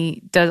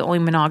only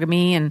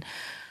monogamy, and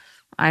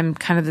I'm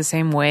kind of the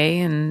same way.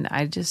 And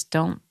I just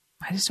don't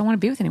want to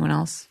be with anyone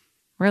else,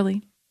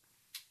 really.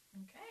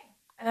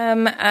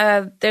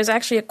 Okay. There's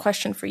actually a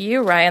question for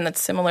you, Ryan,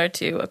 that's similar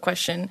to a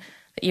question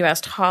that you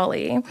asked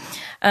Holly.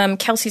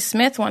 Kelsey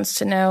Smith wants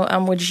to know,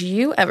 would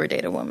you ever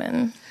date a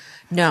woman?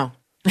 No.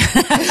 Are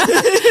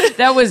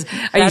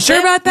you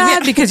sure about that?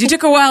 Yeah. Because you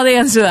took a while to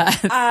answer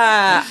that.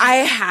 I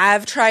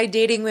have tried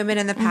dating women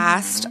in the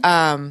past.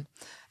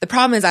 The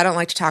problem is I don't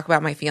like to talk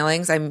about my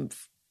feelings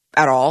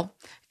at all.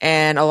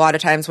 And a lot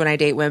of times when I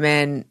date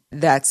women,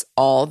 that's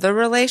all the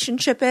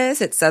relationship is.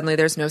 It's suddenly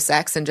there's no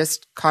sex and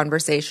just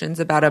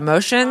conversations about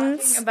emotions.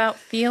 Talking about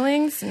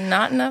feelings,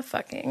 not enough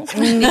fucking.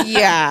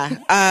 Yeah.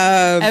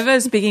 Eva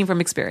is speaking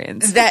from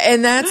experience.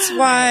 That's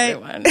why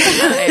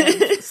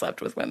I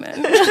slept with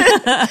women.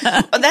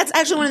 That's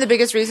actually one of the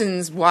biggest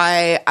reasons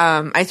why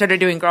I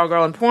started doing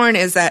girl and porn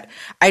is that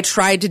I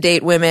tried to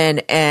date women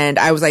and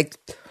I was like,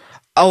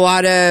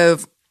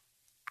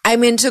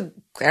 I'm into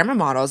glamour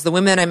models. The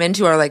women I'm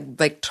into are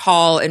like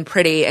tall and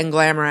pretty and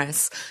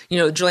glamorous.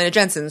 Jelena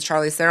Jensen's,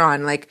 Charlize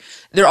Theron. Like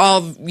they're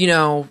all,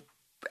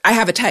 I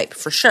have a type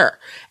for sure.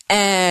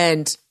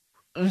 And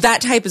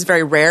that type is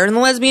very rare in the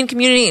lesbian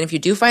community. And if you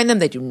do find them,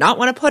 they do not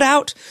want to put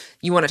out.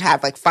 You want to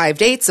have like 5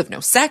 dates of no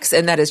sex.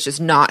 And that is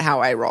just not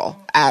how I roll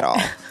at all.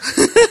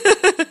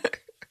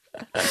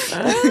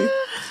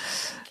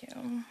 Thank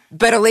you.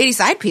 But a lady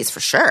side piece for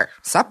sure.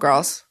 Sup,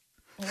 girls?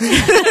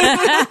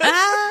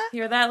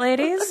 Hear that,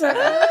 ladies?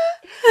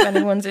 If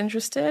anyone's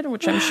interested,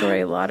 which I'm sure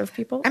a lot of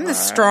people I'm the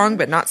strong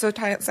but not so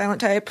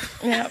silent type.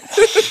 Yeah.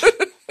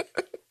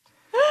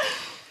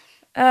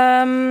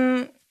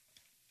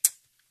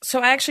 So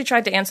I actually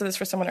tried to answer this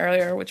for someone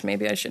earlier, which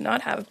maybe I should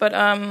not have. But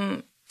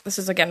this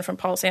is again from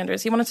Paul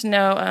Sanders. He wanted to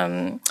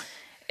know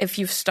if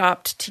you've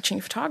stopped teaching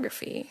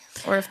photography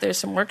or if there's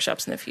some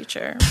workshops in the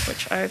future,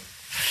 which I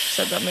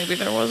said that maybe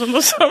there was in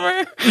the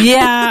summer.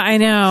 Yeah, I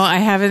know. I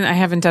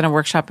haven't done a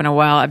workshop in a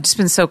while. I've just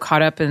been so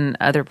caught up in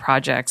other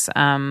projects.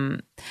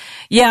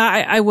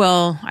 I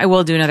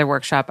will do another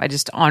workshop. I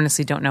just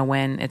honestly don't know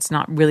when. It's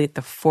not really at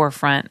the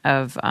forefront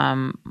of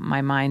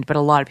my mind, but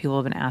a lot of people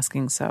have been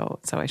asking, so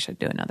I should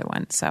do another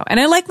one. So, and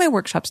I like my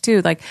workshops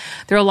too. Like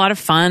they're a lot of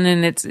fun,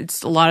 and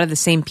it's a lot of the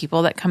same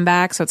people that come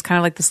back. So it's kind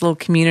of like this little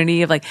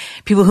community of like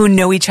people who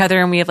know each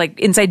other, and we have like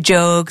inside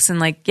jokes and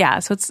like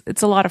so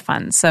it's a lot of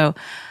fun. So.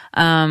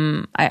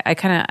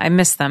 I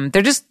miss them.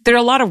 They're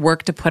a lot of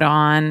work to put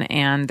on,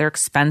 and they're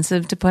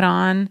expensive to put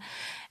on,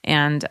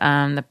 and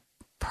the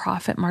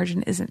profit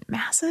margin isn't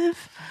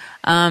massive.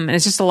 And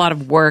it's just a lot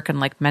of work and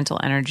like mental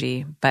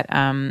energy, but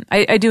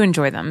I do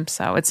enjoy them,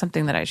 so it's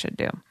something that I should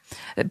do.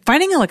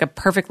 Finding like a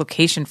perfect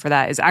location for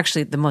that is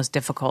actually the most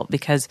difficult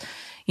because,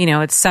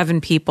 it's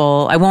 7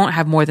 people. I won't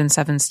have more than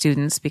 7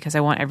 students because I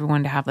want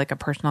everyone to have like a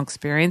personal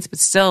experience, but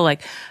still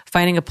like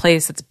finding a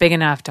place that's big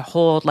enough to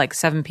hold like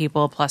 7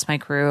 people plus my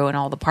crew and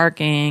all the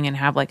parking and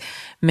have like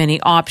many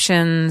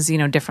options,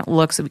 different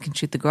looks that we can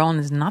shoot the girl in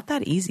is not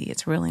that easy.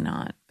 It's really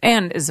not.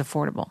 And is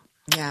affordable.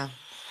 Yeah.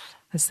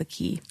 That's the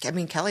key. I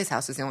mean, Kelly's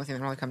house is the only thing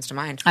that really comes to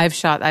mind. I've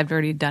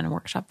already done a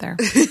workshop there.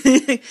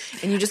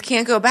 And you just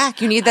can't go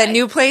back. You need that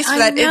new place for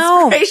that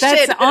inspiration.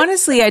 That's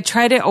honestly, I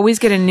try to always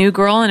get a new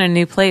girl in a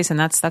new place, and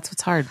that's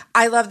what's hard.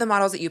 I love the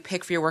models that you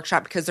pick for your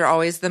workshop because they're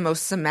always the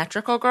most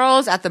symmetrical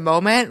girls at the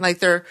moment. Like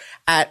they're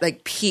at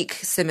like peak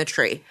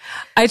symmetry.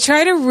 I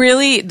try to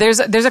really, there's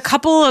a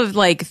couple of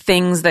like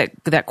things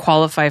that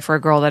qualify for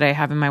a girl that I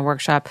have in my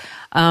workshop.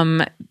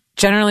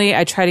 Generally,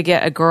 I try to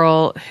get a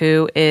girl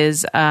who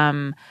is,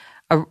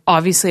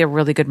 obviously a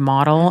really good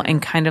model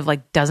and kind of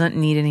like doesn't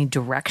need any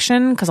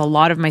direction because a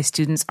lot of my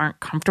students aren't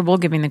comfortable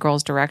giving the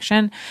girls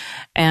direction.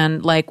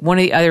 And like one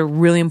of the other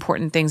really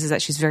important things is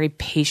that she's very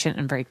patient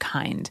and very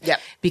kind.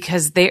 Yep.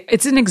 Because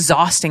it's an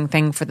exhausting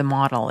thing for the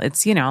model.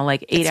 It's,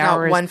 like 8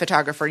 hours. Not one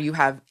photographer, you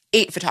have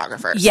 8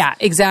 photographers. Yeah,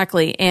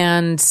 exactly.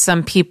 And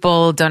some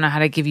people don't know how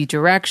to give you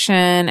direction,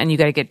 and you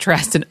got to get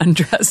dressed and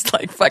undressed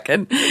like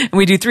fucking. And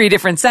we do 3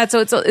 different sets,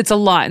 so it's a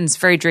lot, and it's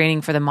very draining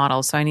for the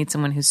model. So I need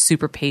someone who's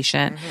super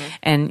patient,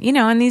 and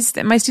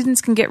and my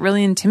students can get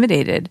really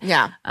intimidated.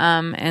 Yeah.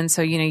 And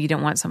so you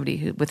don't want somebody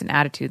who with an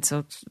attitude.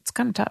 So it's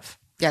kind of tough.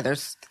 Yeah.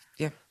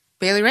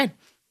 Bailey Rain.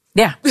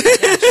 Yeah,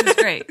 she was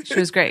great. She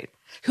was great.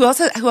 Who else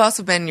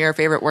have been your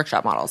favorite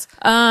workshop models?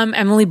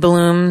 Emily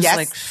Bloom's Yes.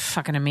 like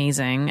fucking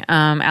amazing.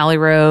 Allie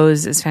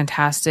Rose is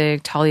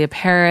fantastic. Talia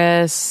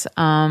Paris.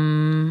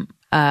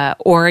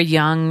 Aura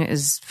Young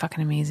is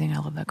fucking amazing. I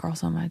love that girl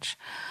so much.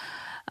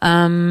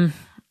 God,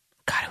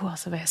 who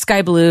else have I?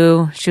 Sky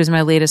Blue. She was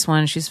my latest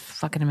one. She's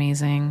fucking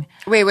amazing.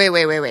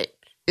 Wait.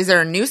 Is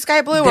there a new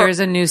Sky Blue? There's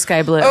a new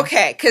Sky Blue.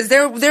 Okay, because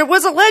there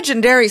was a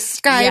legendary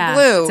Sky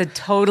Blue. It's a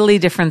totally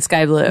different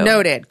Sky Blue.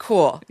 Noted.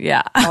 Cool.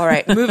 Yeah. All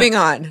right, moving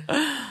on.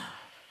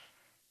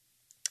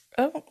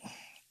 Oh,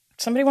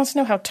 somebody wants to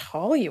know how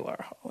tall you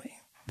are, Holly.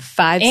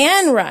 5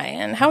 And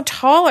Ryan, how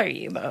tall are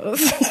you both?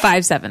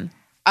 5'7".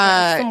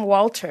 From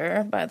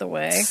Walter, by the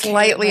way.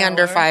 Slightly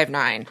under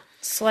 5'9".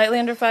 Slightly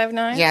under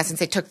 5'9"? Yeah, since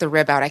they took the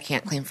rib out, I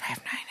can't claim 5'9"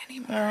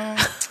 anymore.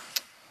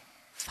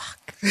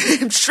 Fuck.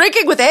 I'm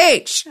shrinking with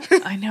age.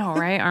 I know,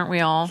 right? Aren't we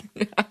all?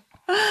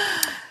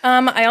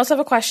 I also have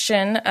a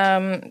question.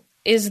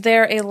 Is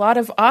there a lot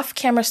of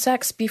off-camera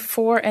sex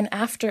before and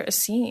after a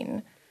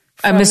scene?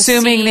 I'm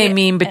assuming they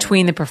mean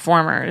between the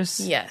performers.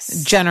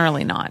 Yes.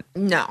 Generally not.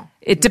 No.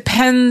 It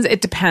depends.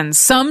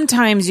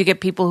 Sometimes you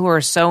get people who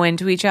are so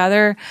into each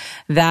other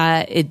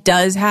that it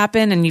does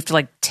happen and you have to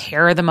like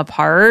tear them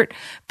apart,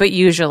 but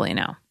usually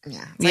no.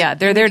 Yeah.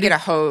 They're there to get a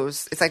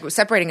hose. It's like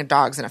separating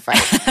dogs in a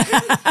fight.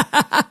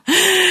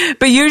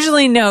 But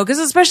usually no, because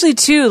especially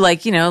too,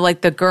 like,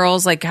 like the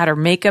girls like had her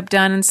makeup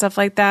done and stuff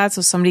like that.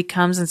 So somebody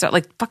comes and start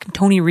like fucking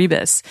Tony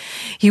Rebus.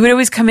 He would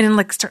always come in and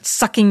like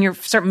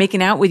start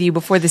making out with you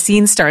before the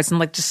scene starts and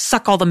like just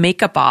suck all the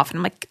makeup off. And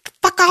I'm like, get the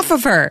fuck off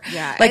of her.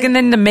 Yeah. Like, and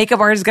then the makeup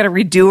artist got to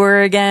redo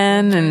her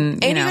again.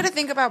 And you got to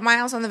think about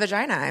miles on the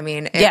vagina. I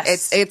mean,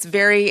 yes. it's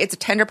a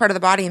tender part of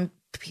the body and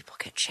people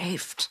get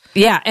chafed.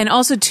 Yeah. And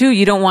also too,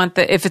 you don't want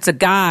if it's a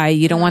guy,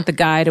 you don't want the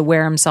guy to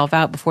wear himself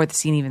out before the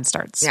scene even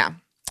starts. Yeah.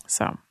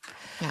 So.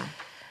 Yeah.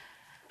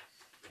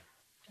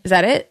 Is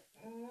that it?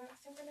 I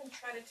think I'm going to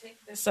try to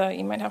take this.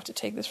 You might have to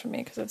take this from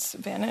me because it's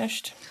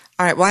vanished.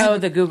 All right. Well,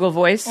 the Google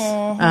Voice.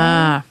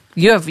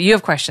 You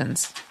have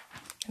questions.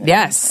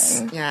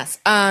 Yes. Yes.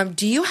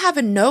 Do you have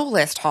a no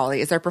list,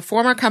 Holly? Is there a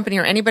performer, company,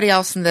 or anybody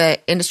else in the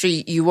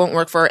industry you won't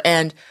work for?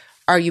 And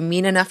are you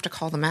mean enough to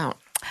call them out?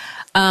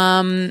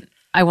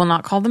 I will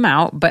not call them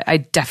out, but I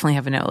definitely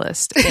have a no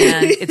list.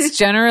 And it's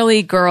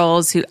generally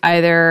girls who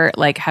either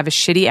like have a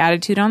shitty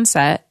attitude on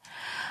set,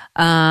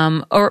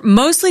 or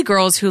mostly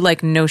girls who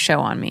like no show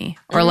on me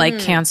or like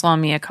cancel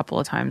on me a couple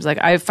of times. Like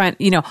I find,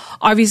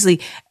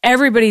 obviously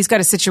everybody's got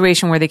a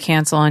situation where they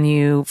cancel on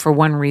you for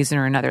one reason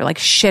or another. Like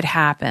shit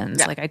happens.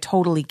 Yeah. Like I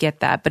totally get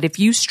that. But if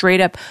you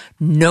straight up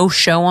no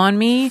show on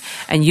me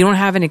and you don't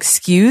have an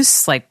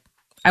excuse, like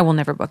I will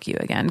never book you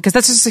again, because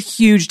that's just a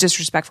huge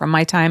disrespect for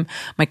my time,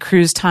 my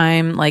crew's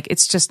time. Like,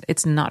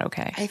 it's not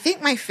okay. I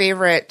think my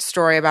favorite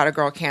story about a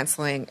girl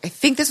canceling, I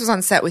think this was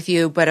on set with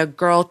you, but a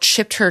girl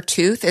chipped her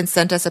tooth and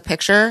sent us a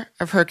picture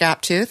of her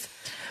gap tooth.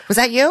 Was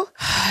that you?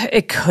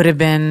 It could have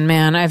been,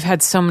 man. I've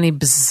had so many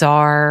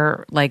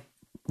bizarre, like,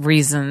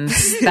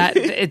 reasons that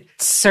it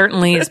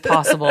certainly is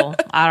possible.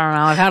 I don't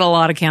know. I've had a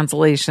lot of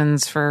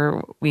cancellations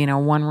for,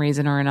 one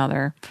reason or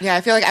another. Yeah,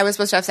 I feel like I was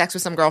supposed to have sex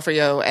with some girl for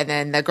you, and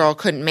then the girl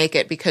couldn't make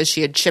it because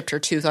she had chipped her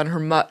tooth on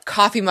her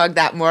coffee mug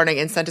that morning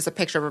and sent us a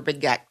picture of her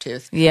big gap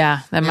tooth.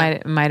 Yeah, that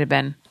might have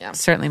been. Yeah.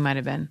 Certainly might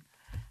have been.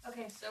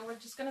 Okay, so we're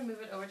just going to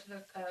move it over to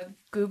the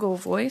Google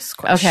Voice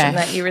question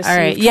that you received All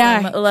right.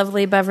 Yeah. from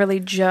lovely Beverly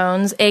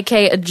Jones,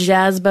 a.k.a.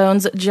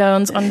 Jazzbones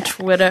Jones on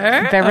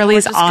Twitter.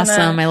 Beverly's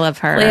awesome. I love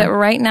her. Play it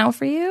right now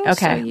for you.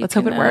 Okay, let's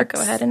hope it works.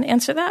 Go ahead and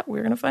answer that.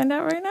 We're going to find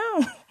out right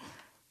now.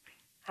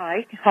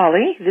 Hi,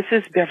 Holly. This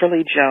is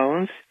Beverly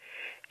Jones,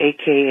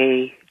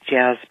 a.k.a.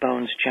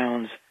 Jazzbones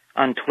Jones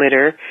on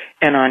Twitter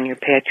and on your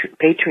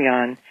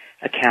Patreon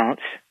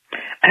accounts.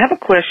 I have a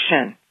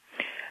question.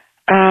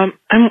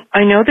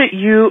 I know that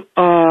you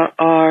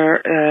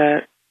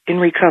are in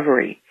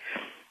recovery,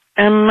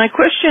 and my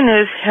question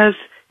is, has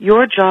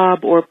your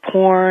job or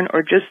porn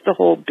or just the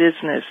whole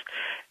business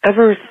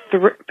ever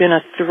been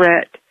a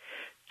threat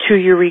to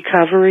your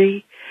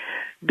recovery?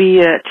 Be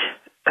it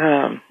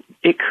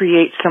it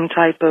creates some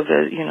type of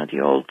the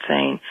old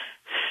saying,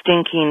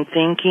 stinking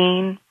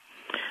thinking,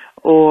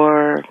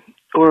 or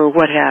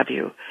what have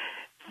you.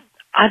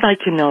 I'd like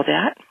to know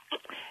that.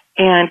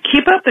 And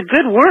keep up the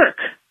good work.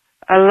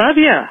 I love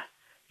you.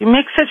 You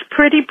make such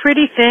pretty,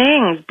 pretty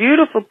things.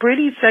 Beautiful,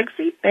 pretty,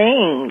 sexy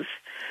things.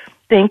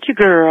 Thank you,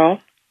 girl.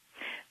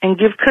 And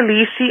give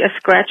Khaleesi a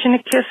scratch and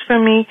a kiss for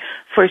me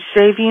for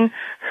saving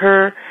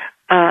her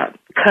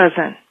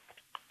cousin.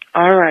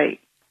 All right.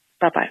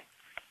 Bye-bye.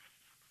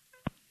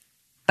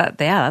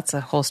 That's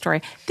a whole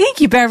story. Thank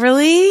you,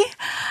 Beverly.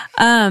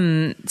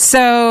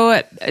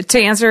 So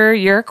to answer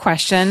your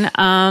question,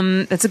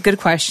 that's a good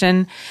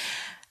question.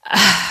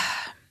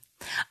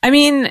 I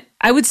mean,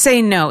 I would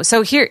say no.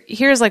 So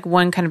here's like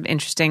one kind of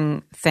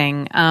interesting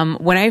thing.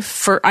 When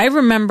I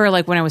remember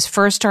like when I was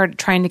first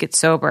trying to get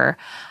sober,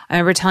 I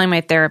remember telling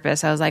my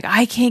therapist, I was like,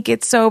 I can't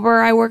get sober.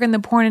 I work in the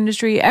porn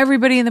industry.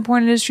 Everybody in the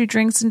porn industry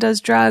drinks and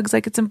does drugs.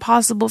 Like, it's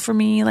impossible for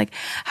me. Like,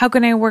 how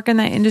can I work in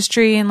that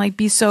industry and like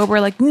be sober?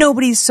 Like,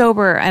 nobody's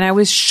sober. And I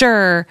was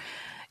sure,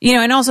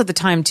 and also at the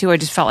time too, I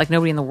just felt like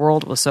nobody in the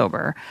world was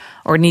sober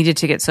or needed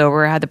to get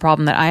sober. I had the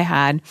problem that I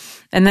had.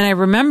 And then I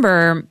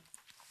remember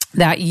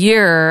that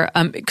year,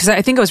 because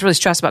I think I was really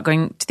stressed about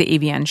going to the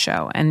AVN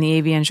show. And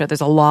the AVN show, there's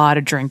a lot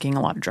of drinking,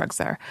 a lot of drugs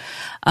there.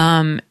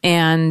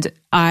 And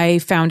I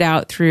found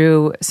out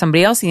through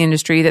somebody else in the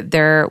industry that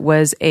there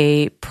was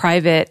a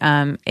private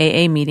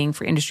AA meeting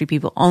for industry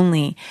people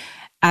only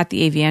at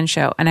the AVN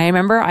show. And I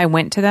remember I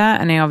went to that,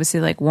 and I obviously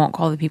like won't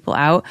call the people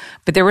out,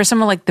 but there were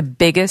some of like the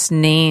biggest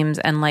names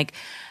and like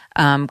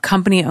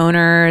company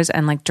owners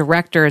and like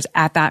directors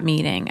at that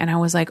meeting. And I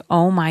was like,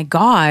 oh my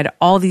God,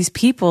 all these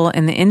people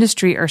in the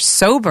industry are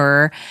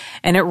sober.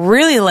 And it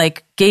really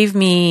like gave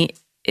me,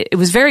 it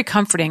was very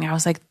comforting. I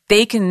was like,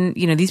 they can,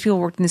 these people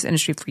worked in this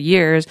industry for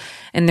years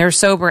and they're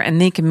sober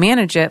and they can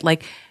manage it.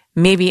 Like,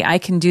 maybe I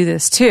can do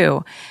this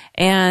too.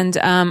 And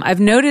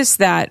I've noticed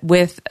that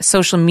with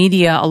social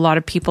media, a lot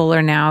of people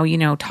are now,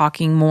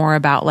 talking more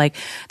about like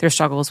their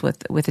struggles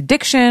with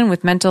addiction,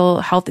 with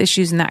mental health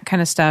issues and that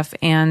kind of stuff.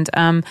 And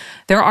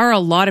there are a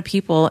lot of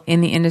people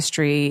in the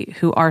industry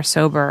who are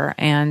sober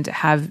and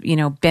have,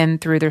 been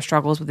through their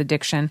struggles with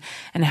addiction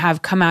and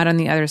have come out on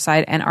the other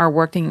side and are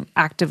working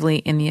actively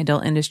in the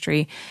adult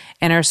industry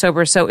and are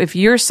sober. So if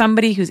you're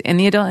somebody who's in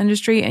the adult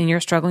industry and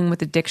you're struggling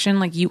with addiction,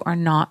 like, you are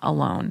not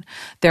alone.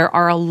 There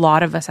are a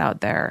lot of us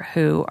out there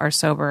who are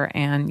sober,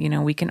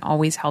 and we can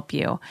always help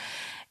you.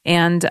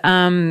 And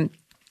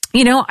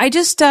I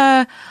just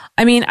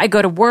I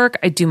go to work,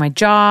 I do my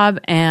job,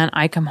 and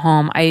I come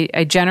home.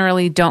 I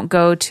generally don't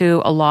go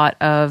to a lot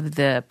of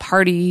the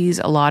parties,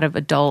 a lot of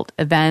adult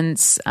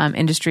events,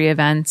 industry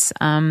events.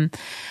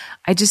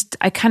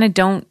 I kind of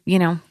don't,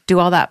 do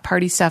all that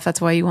party stuff.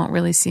 That's why you won't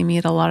really see me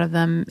at a lot of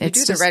them. You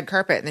do the red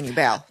carpet and then you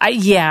bail.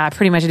 Yeah,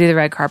 pretty much. I do the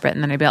red carpet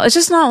and then I bail. It's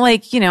just not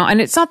like,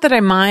 and it's not that I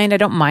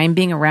don't mind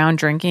being around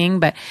drinking,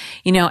 but,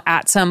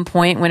 at some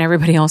point when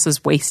everybody else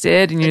is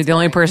wasted and you're the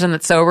only person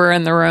that's sober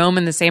in the room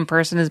and the same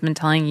person has been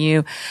telling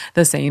you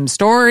the same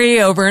story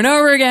over and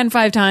over again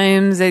 5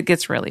 times, it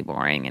gets really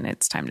boring and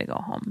it's time to go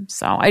home.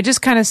 So I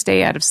just kind of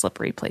stay out of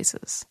slippery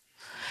places.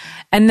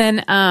 And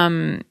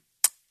then,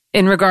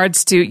 in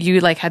regards to,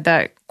 you like had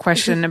that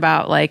question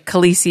about like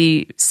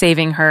Khaleesi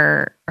saving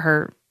her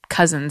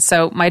cousins.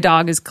 So my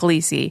dog is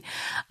Khaleesi.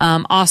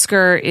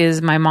 Oscar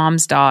is my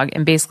mom's dog.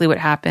 And basically what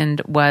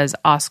happened was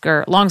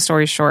Oscar, long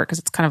story short, because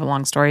it's kind of a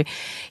long story,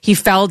 he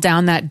fell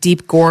down that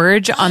deep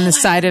gorge on the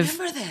side of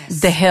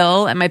the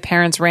hill at my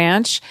parents'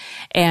 ranch.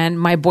 And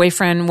my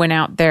boyfriend went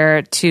out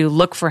there to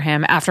look for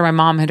him after my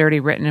mom had already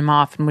written him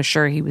off and was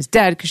sure he was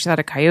dead because she thought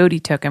a coyote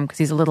took him because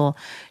he's a little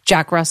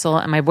Jack Russell.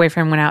 And my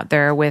boyfriend went out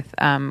there with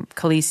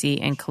Khaleesi,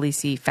 and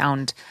Khaleesi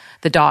found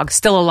the dog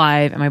still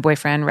alive, and my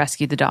boyfriend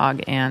rescued the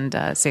dog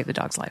and saved the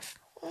dog's life.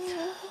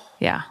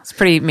 Yeah, it's a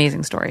pretty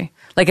amazing story.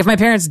 Like, if my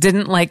parents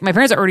didn't my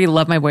parents already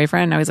loved my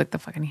boyfriend. Now he's like the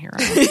fucking hero.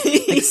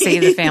 Like,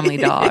 save the family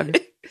dog.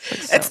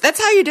 That's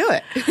how you do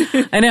it.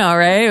 I know,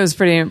 right? It was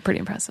pretty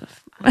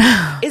impressive.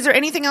 Is there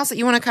anything else that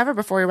you want to cover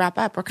before we wrap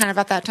up? We're kind of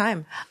at that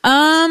time.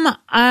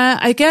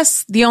 I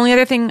guess the only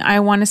other thing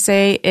I want to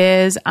say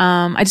is,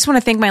 I just want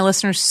to thank my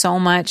listeners so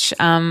much,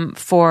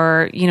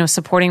 for,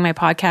 supporting my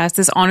podcast.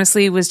 This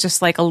honestly was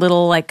just like a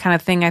little kind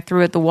of thing I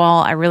threw at the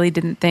wall. I really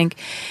didn't think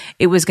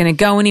it was going to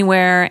go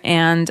anywhere.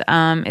 And,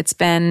 it's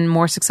been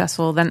more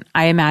successful than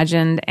I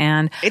imagined.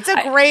 And it's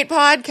a great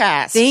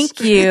podcast.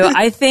 Thank you.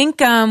 I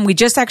think, we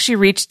just actually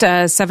reached,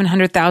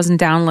 700,000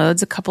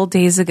 downloads a couple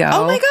days ago.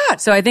 Oh my God.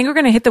 So I think we're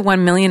going to hit the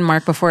 1 million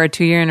mark before our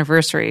 2-year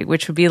anniversary,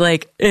 which would be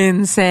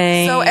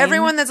insane. So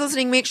everyone that's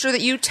listening, make sure that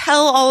you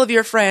tell all of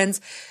your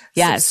friends,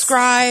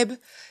 subscribe,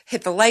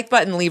 hit the like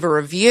button, leave a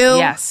review.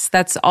 Yes,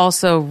 that's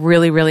also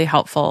really, really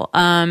helpful.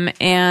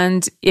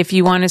 And if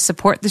you want to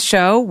support the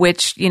show,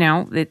 which,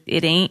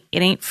 it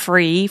ain't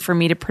free for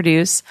me to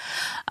produce,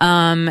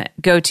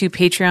 go to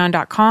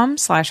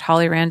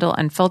patreon.com/Holly Randall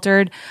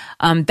Unfiltered.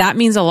 That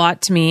means a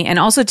lot to me. And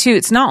also too,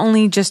 it's not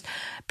only just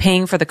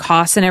paying for the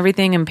costs and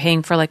everything and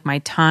paying for my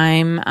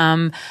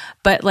time.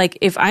 But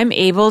if I'm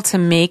able to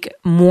make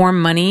more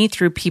money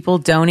through people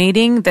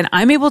donating, then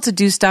I'm able to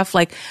do stuff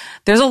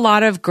there's a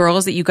lot of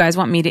girls that you guys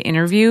want me to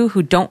interview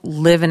who don't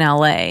live in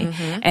LA.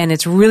 Mm-hmm. And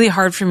it's really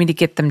hard for me to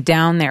get them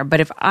down there. But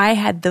if I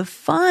had the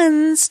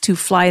funds to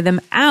fly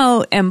them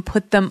out and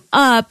put them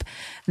up,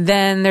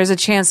 then there's a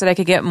chance that I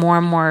could get more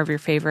and more of your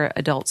favorite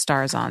adult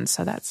stars on.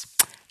 So that's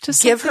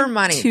just give her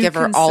money. Give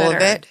her all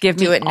of it. Give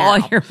me all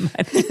your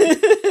money.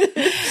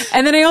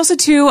 And then I also,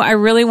 too, I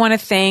really want to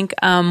thank,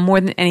 more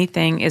than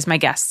anything, is my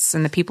guests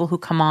and the people who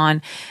come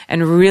on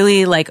and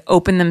really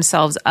open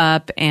themselves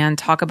up and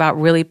talk about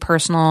really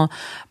personal,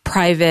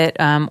 private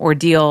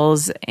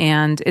ordeals.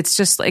 And it's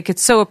just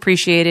it's so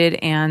appreciated.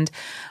 And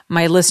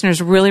my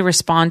listeners really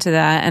respond to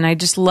that. And I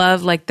just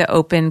love the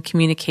open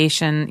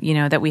communication,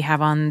 that we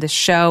have on this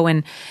show.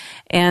 And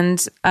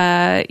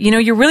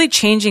you're really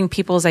changing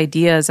people's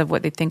ideas of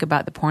what they think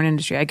about the porn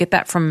industry. I get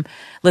that from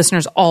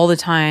listeners all the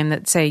time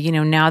that say,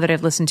 now that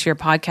I've listened to your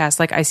podcast,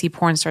 I see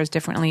porn stars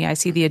differently. I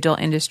see the adult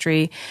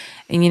industry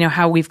and,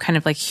 how we've kind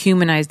of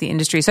humanized the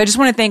industry. So I just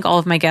want to thank all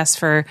of my guests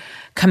for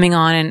coming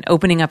on and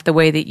opening up the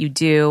way that you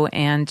do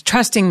and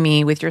trusting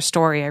me with your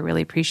story. I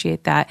really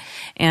appreciate that.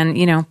 And,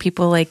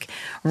 people like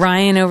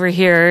Ryan over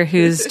here,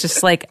 who's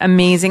just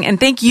amazing. And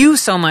thank you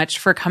so much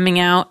for coming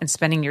out and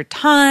spending your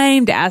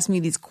time to ask me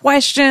these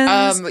questions.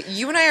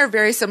 You and I are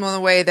very similar in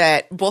the way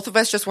that both of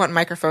us just want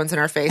microphones in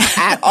our face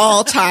at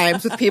all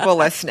times with people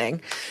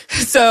listening.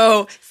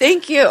 So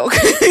thank you.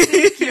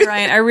 Thank you,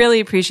 Ryan. I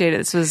really appreciate it.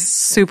 This was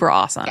super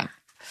awesome. Yeah.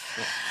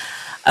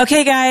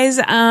 Okay, guys,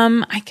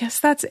 I guess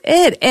that's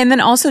it. And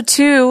then also,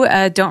 too,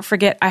 don't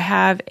forget I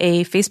have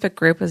a Facebook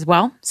group as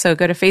well. So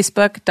go to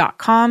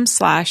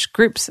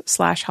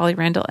facebook.com/groups/Holly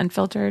Randall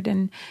Unfiltered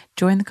and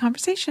join the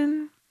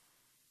conversation.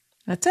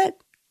 That's it.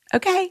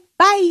 Okay,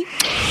 bye.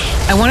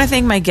 I want to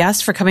thank my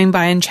guests for coming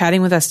by and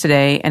chatting with us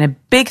today, and a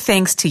big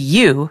thanks to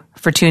you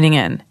for tuning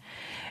in.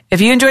 If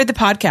you enjoyed the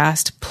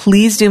podcast,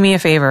 please do me a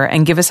favor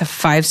and give us a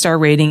 5-star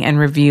rating and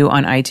review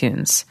on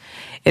iTunes.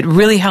 It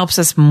really helps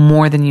us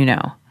more than you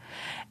know.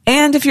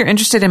 And if you're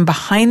interested in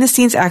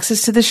behind-the-scenes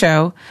access to the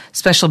show,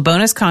 special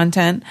bonus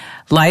content,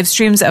 live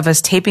streams of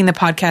us taping the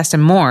podcast,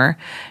 and more,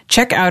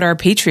 check out our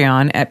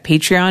Patreon at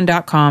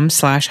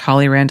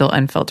patreon.com/Holly Randall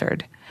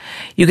Unfiltered.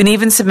 You can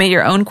even submit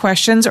your own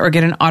questions or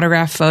get an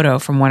autographed photo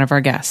from one of our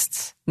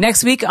guests.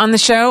 Next week on the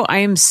show, I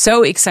am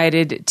so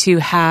excited to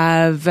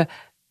have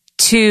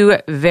 2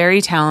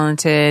 very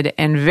talented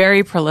and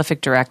very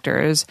prolific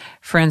directors,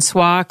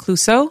 Francois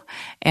Clouseau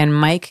and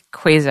Mike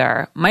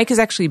Quasar. Mike has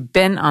actually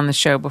been on the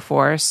show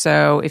before,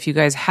 so if you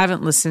guys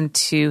haven't listened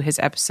to his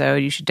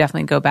episode, you should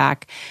definitely go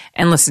back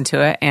and listen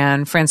to it.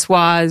 And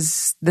Francois,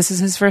 this is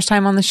his first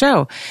time on the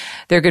show.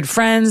 They're good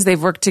friends,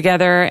 they've worked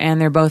together, and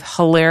they're both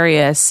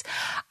hilarious.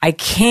 I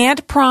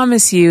can't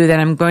promise you that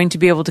I'm going to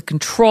be able to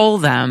control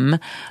them,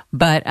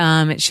 but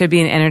it should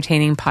be an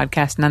entertaining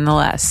podcast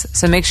nonetheless.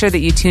 So make sure that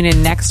you tune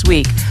in next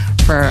week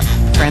for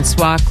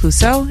Francois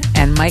Clouseau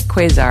and Mike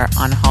Quasar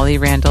on Holly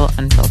Randall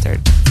Unfiltered.